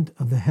the end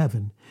of the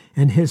heaven,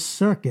 and his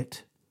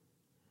circuit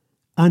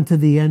unto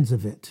the ends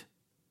of it.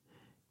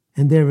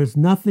 And there is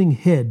nothing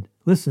hid,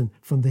 listen,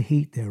 from the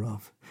heat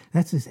thereof.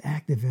 That's his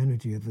active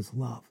energy of his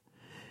love.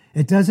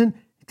 It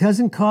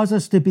doesn't cause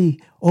us to be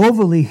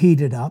overly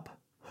heated up,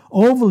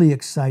 overly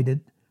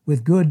excited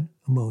with good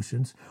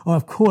emotions, or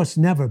of course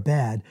never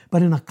bad,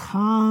 but in a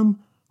calm,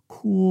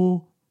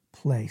 cool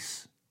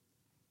place.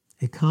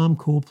 A calm,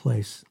 cool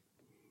place.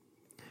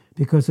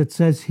 Because it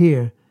says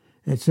here,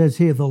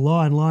 the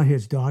law, and law here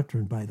is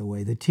doctrine, by the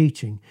way, the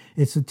teaching.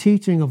 It's the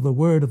teaching of the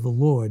word of the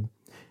Lord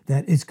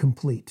that is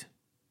complete.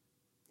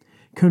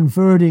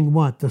 Converting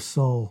what? The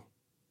soul.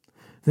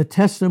 The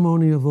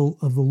testimony of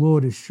the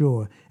Lord is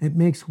sure. It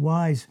makes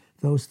wise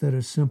those that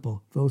are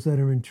simple, those that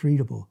are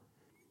entreatable,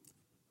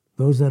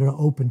 those that are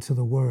open to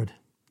the word.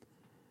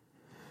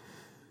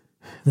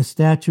 The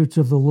statutes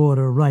of the Lord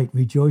are right,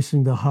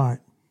 rejoicing the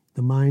heart,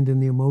 the mind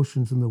and the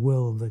emotions and the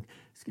will,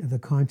 the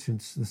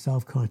conscience, the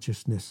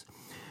self-consciousness.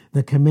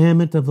 The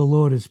commandment of the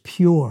Lord is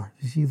pure.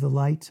 You see the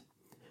light?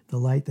 The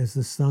light, there's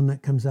the sun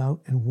that comes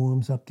out and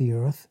warms up the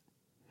earth.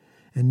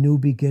 And new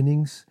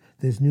beginnings,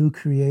 there's new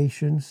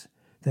creations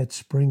that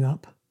spring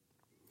up.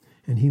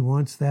 And he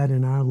wants that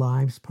in our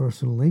lives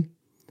personally.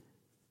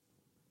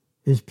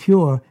 Is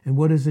pure, and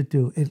what does it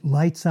do? It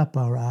lights up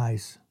our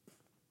eyes.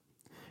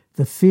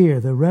 The fear,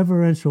 the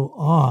reverential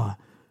awe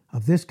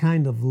of this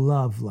kind of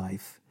love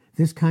life,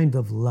 this kind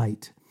of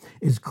light,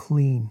 is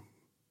clean.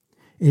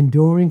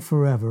 Enduring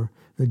forever,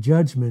 the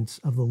judgments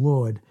of the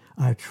Lord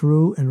are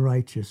true and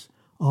righteous,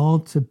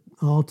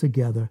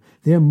 altogether.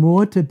 They're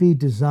more to be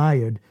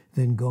desired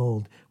than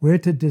gold. We're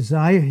to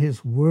desire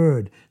his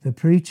word, the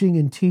preaching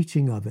and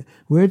teaching of it.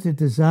 We're to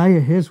desire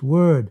his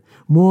word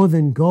more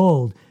than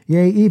gold,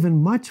 yea,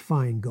 even much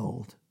fine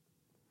gold.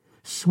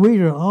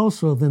 Sweeter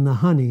also than the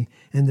honey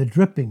and the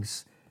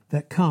drippings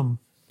that come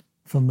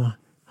from the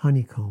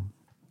honeycomb.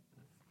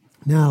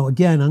 Now,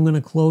 again, I'm going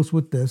to close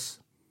with this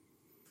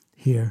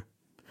here.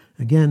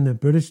 Again, the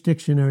British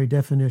Dictionary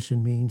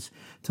definition means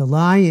to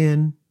lie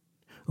in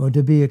or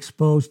to be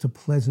exposed to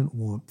pleasant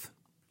warmth,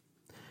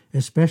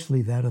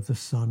 especially that of the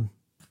sun.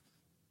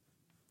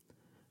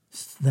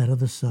 That of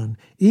the sun.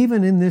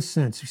 Even in this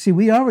sense, you see,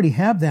 we already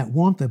have that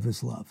warmth of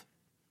his love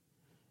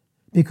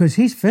because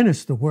he's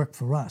finished the work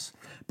for us.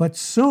 But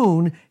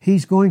soon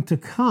he's going to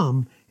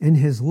come in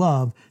his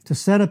love to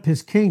set up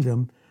his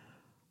kingdom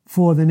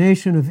for the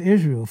nation of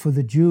Israel, for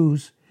the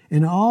Jews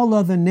and all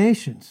other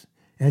nations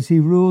as he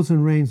rules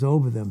and reigns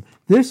over them.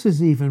 This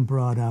is even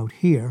brought out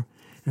here,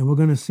 and we're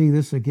going to see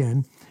this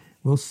again.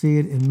 We'll see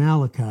it in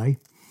Malachi.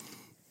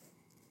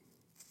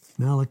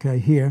 Malachi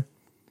here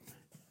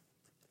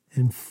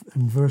in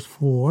verse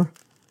 4.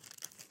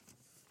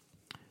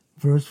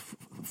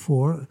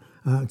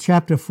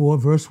 Chapter 4,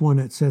 verse 1,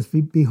 it says,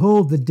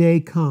 "Behold, the day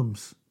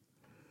comes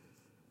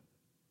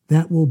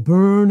that will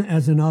burn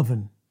as an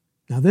oven."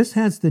 Now, this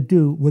has to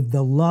do with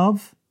the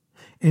love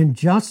and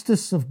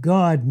justice of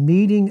God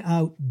meting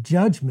out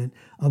judgment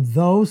of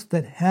those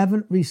that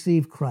haven't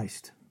received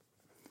Christ.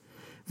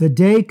 The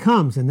day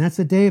comes, and that's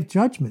a day of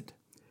judgment,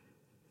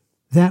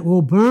 that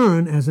will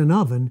burn as an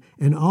oven,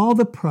 and all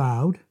the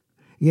proud,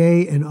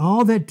 yea, and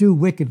all that do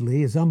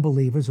wickedly as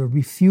unbelievers or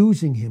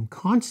refusing him,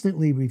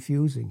 constantly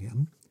refusing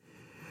him,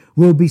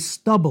 will be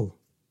stubble.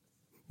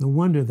 No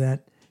wonder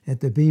that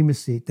at the Bema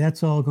seat,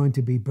 that's all going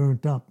to be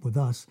burnt up with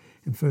us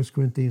in 1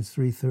 Corinthians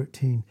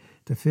 3:13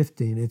 to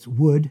 15. It's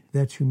wood,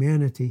 that's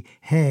humanity,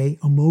 hay,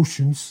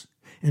 emotions,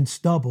 and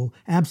stubble,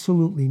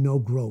 absolutely no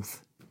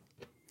growth.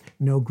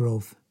 No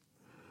growth.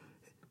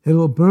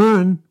 It'll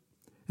burn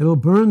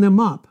them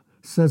up,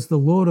 says the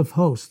Lord of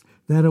hosts,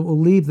 that it will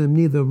leave them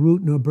neither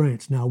root nor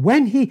branch. Now,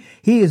 when he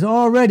is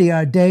already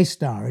our day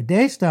star. A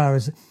day star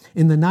is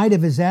in the night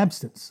of his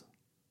absence.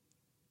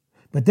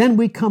 But then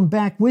we come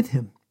back with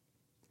him.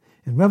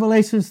 In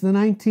Revelations, the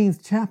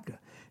 19th chapter.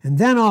 And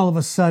then all of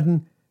a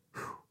sudden,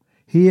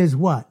 he is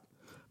what?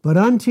 But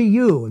unto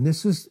you, and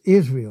this is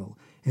Israel,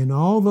 and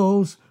all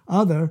those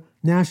other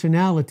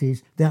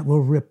nationalities that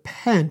will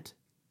repent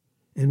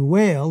and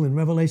wail in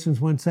Revelations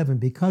 1:7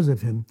 because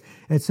of him.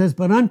 It says,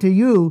 but unto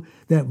you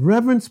that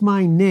reverence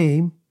my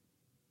name,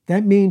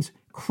 that means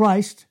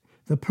Christ,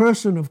 the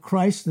person of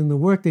Christ and the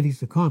work that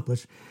he's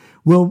accomplished,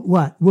 will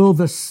what? Will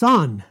the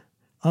Son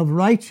of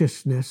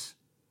righteousness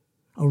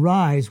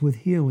arise with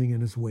healing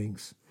in his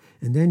wings.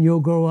 And then you'll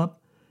grow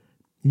up,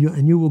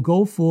 you will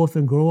go forth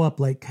and grow up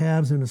like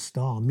calves in a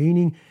stall,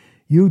 meaning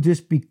you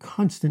just be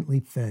constantly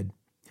fed.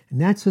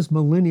 And that's his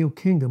millennial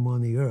kingdom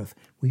on the earth.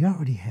 We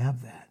already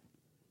have that.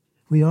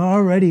 We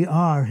already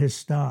are his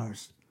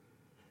stars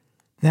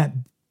that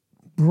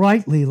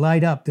brightly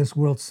light up this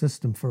world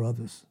system for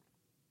others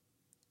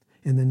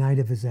in the night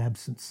of his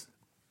absence.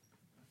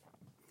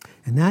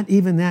 And not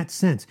even that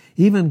sense,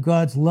 even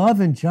God's love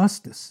and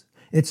justice.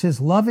 It's his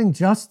loving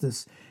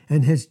justice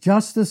and his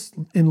justice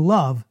in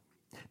love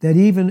that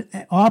even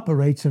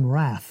operates in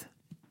wrath.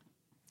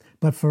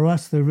 But for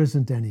us, there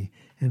isn't any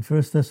in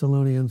 1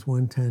 Thessalonians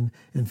 1:10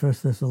 and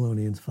 1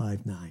 Thessalonians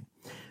 5:9.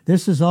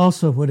 This is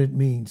also what it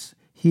means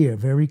here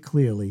very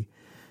clearly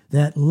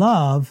that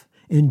love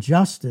and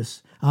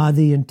justice are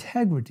the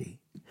integrity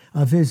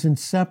of his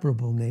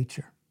inseparable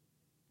nature.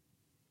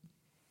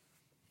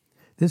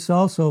 This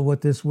also,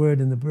 what this word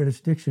in the British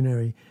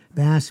dictionary,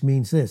 bask,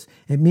 means this.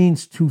 It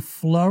means to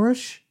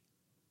flourish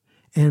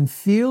and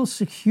feel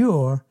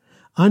secure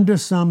under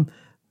some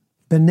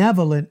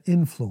benevolent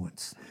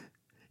influence.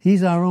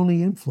 He's our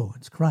only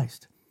influence,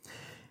 Christ.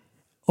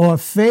 Or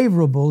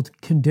favorable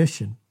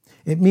condition.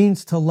 It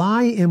means to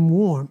lie in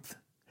warmth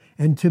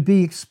and to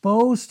be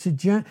exposed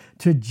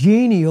to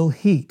genial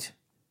heat.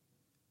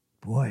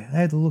 Boy, I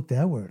had to look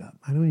that word up.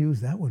 I don't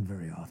use that one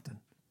very often.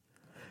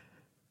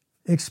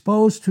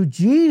 Exposed to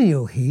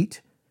genial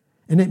heat,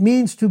 and it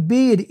means to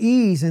be at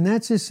ease, and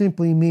that just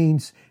simply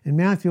means, in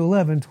Matthew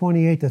 11,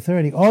 28 to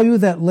 30, all you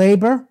that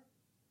labor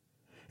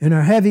and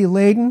are heavy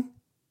laden,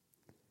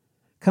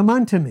 come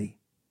unto me,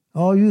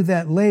 all you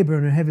that labor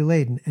and are heavy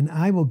laden, and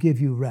I will give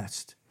you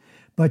rest.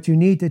 But you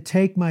need to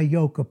take my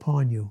yoke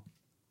upon you.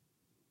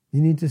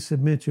 You need to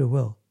submit your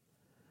will.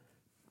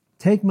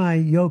 Take my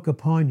yoke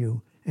upon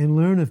you and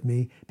learn of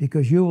me,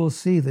 because you will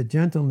see the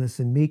gentleness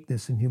and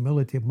meekness and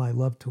humility of my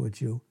love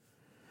towards you.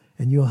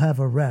 And you'll have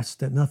a rest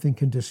that nothing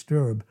can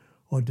disturb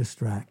or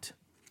distract.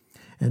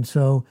 And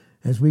so,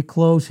 as we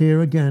close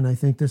here again, I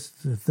think this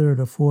is the third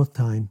or fourth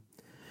time,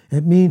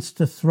 it means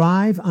to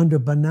thrive under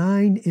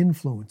benign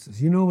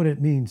influences. You know what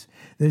it means.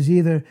 There's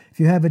either, if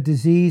you have a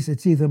disease,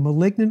 it's either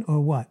malignant or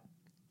what?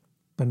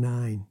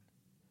 Benign.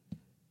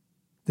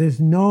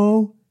 There's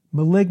no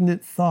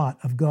malignant thought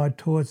of God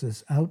towards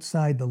us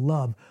outside the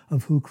love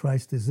of who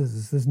Christ is.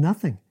 There's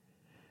nothing.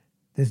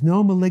 There's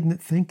no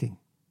malignant thinking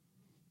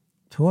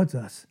towards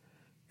us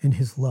in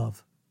his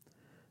love.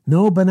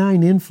 No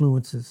benign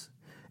influences.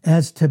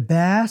 As to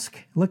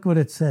bask, look what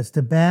it says,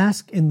 to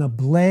bask in the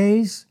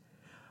blaze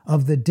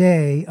of the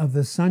day of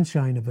the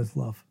sunshine of his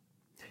love.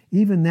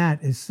 Even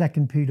that is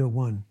 2 Peter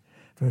 1,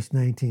 verse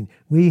 19.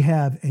 We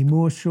have a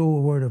more sure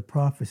word of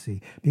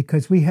prophecy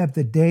because we have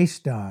the day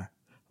star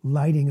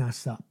lighting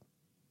us up.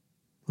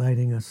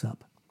 Lighting us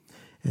up.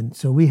 And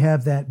so we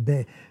have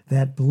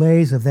that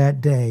blaze of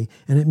that day,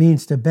 and it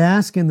means to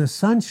bask in the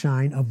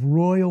sunshine of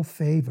royal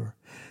favor.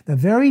 The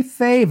very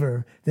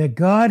favor that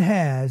God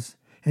has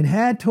and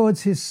had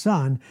towards his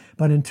Son,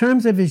 but in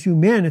terms of his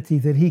humanity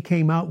that he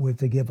came out with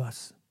to give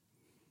us.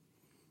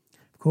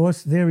 Of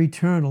course, they're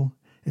eternal.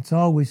 It's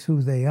always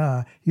who they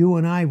are. You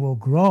and I will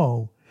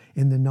grow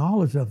in the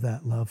knowledge of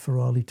that love for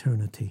all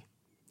eternity.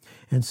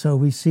 And so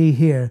we see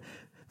here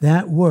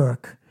that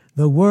work.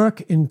 The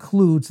work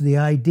includes the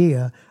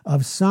idea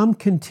of some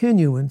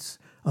continuance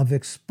of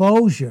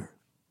exposure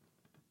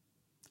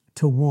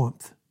to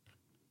warmth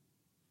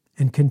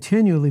and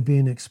continually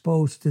being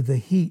exposed to the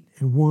heat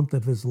and warmth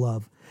of his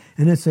love.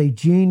 And it's a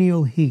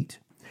genial heat.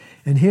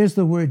 And here's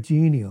the word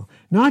genial.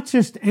 Not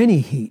just any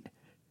heat.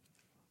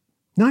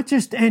 Not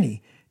just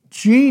any.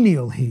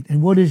 Genial heat.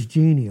 And what is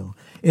genial?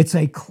 It's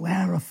a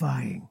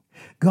clarifying.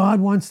 God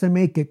wants to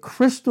make it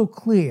crystal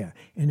clear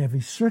in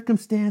every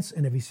circumstance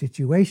and every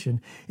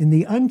situation, in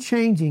the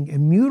unchanging,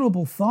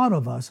 immutable thought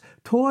of us,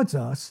 towards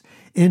us,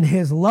 in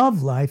his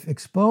love life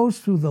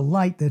exposed through the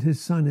light that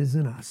his Son is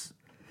in us.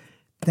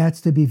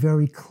 That's to be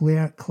very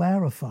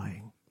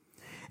clarifying.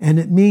 And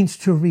it means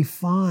to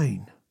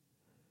refine.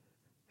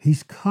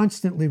 He's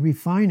constantly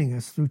refining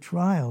us through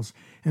trials.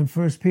 And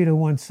 1 Peter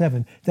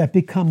 1:7, that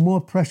become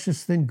more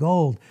precious than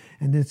gold.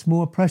 And it's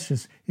more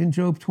precious in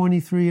Job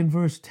 23 and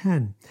verse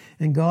 10.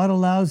 And God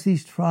allows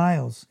these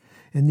trials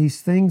and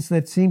these things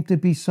that seem to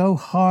be so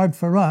hard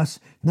for us.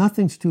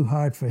 Nothing's too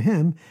hard for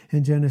him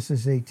in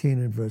Genesis 18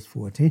 and verse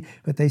 14.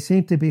 But they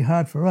seem to be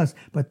hard for us.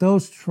 But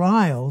those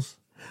trials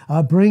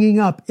are bringing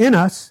up in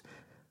us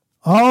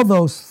all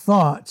those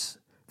thoughts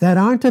that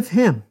aren't of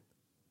him,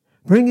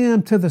 bringing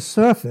them to the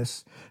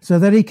surface so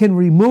that he can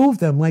remove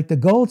them like the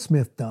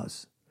goldsmith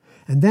does.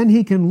 And then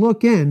he can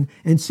look in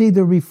and see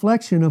the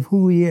reflection of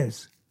who he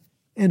is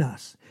in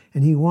us.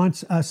 And he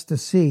wants us to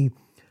see,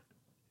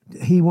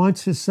 he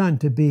wants his Son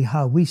to be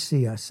how we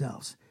see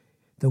ourselves,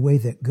 the way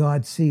that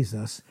God sees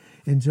us.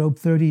 In Job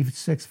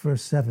 36,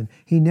 verse 7,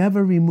 he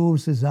never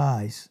removes his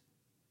eyes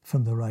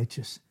from the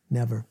righteous,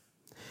 never.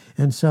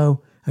 And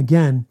so,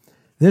 again,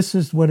 this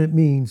is what it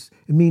means.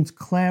 It means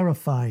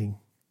clarifying,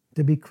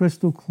 to be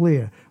crystal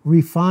clear,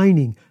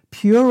 refining,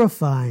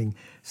 purifying,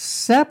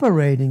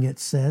 separating, it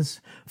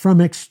says,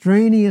 from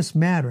extraneous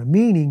matter,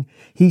 meaning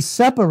he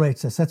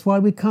separates us. That's why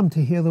we come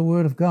to hear the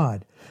word of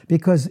God,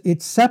 because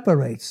it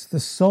separates the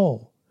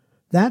soul.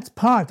 That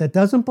part that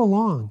doesn't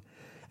belong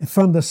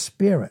from the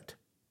spirit.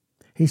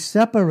 He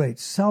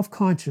separates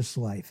self-conscious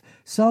life,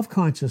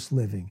 self-conscious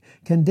living,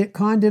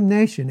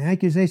 condemnation,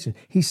 accusation.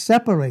 He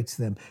separates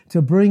them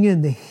to bring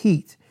in the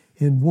heat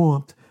and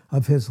warmth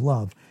of his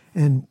love.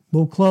 And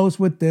we'll close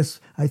with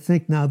this. I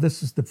think now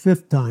this is the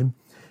 5th time,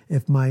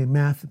 if my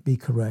math be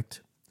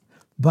correct.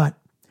 But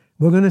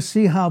we're going to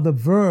see how the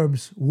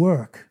verbs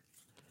work.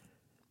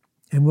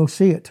 And we'll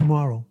see it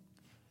tomorrow.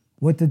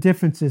 What the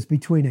difference is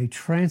between a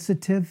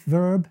transitive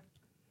verb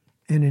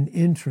and an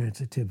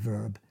intransitive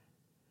verb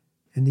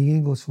in the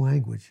English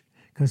language.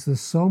 because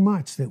there's so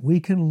much that we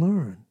can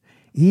learn,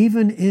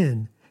 even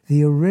in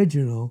the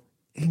original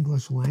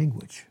English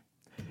language,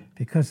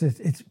 because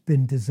it's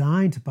been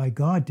designed by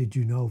God. Did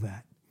you know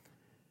that?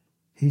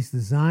 He's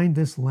designed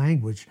this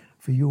language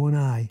for you and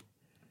I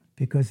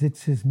because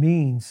it's his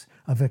means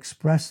of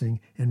expressing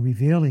and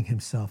revealing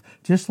himself.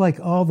 Just like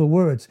all the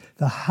words,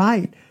 the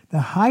height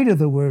of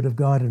the word of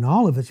God in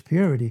all of its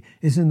purity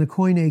is in the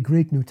Koine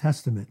Greek New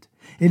Testament.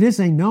 It is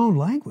a known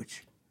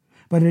language,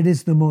 but it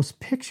is the most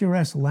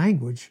picturesque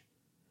language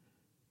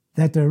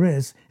that there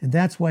is, and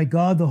that's why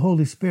God the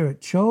Holy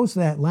Spirit chose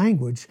that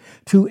language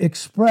to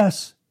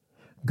express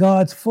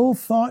God's full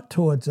thought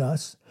towards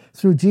us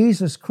through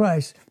Jesus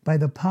Christ by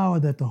the power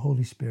that the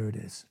Holy Spirit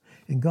is.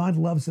 And God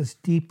loves us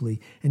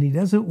deeply, and he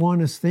doesn't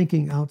want us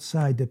thinking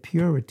outside the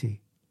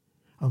purity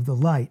of the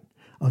light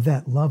of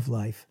that love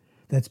life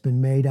that's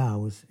been made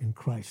ours in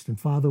Christ. And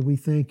Father, we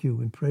thank you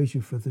and praise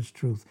you for this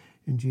truth.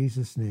 In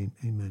Jesus' name,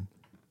 amen.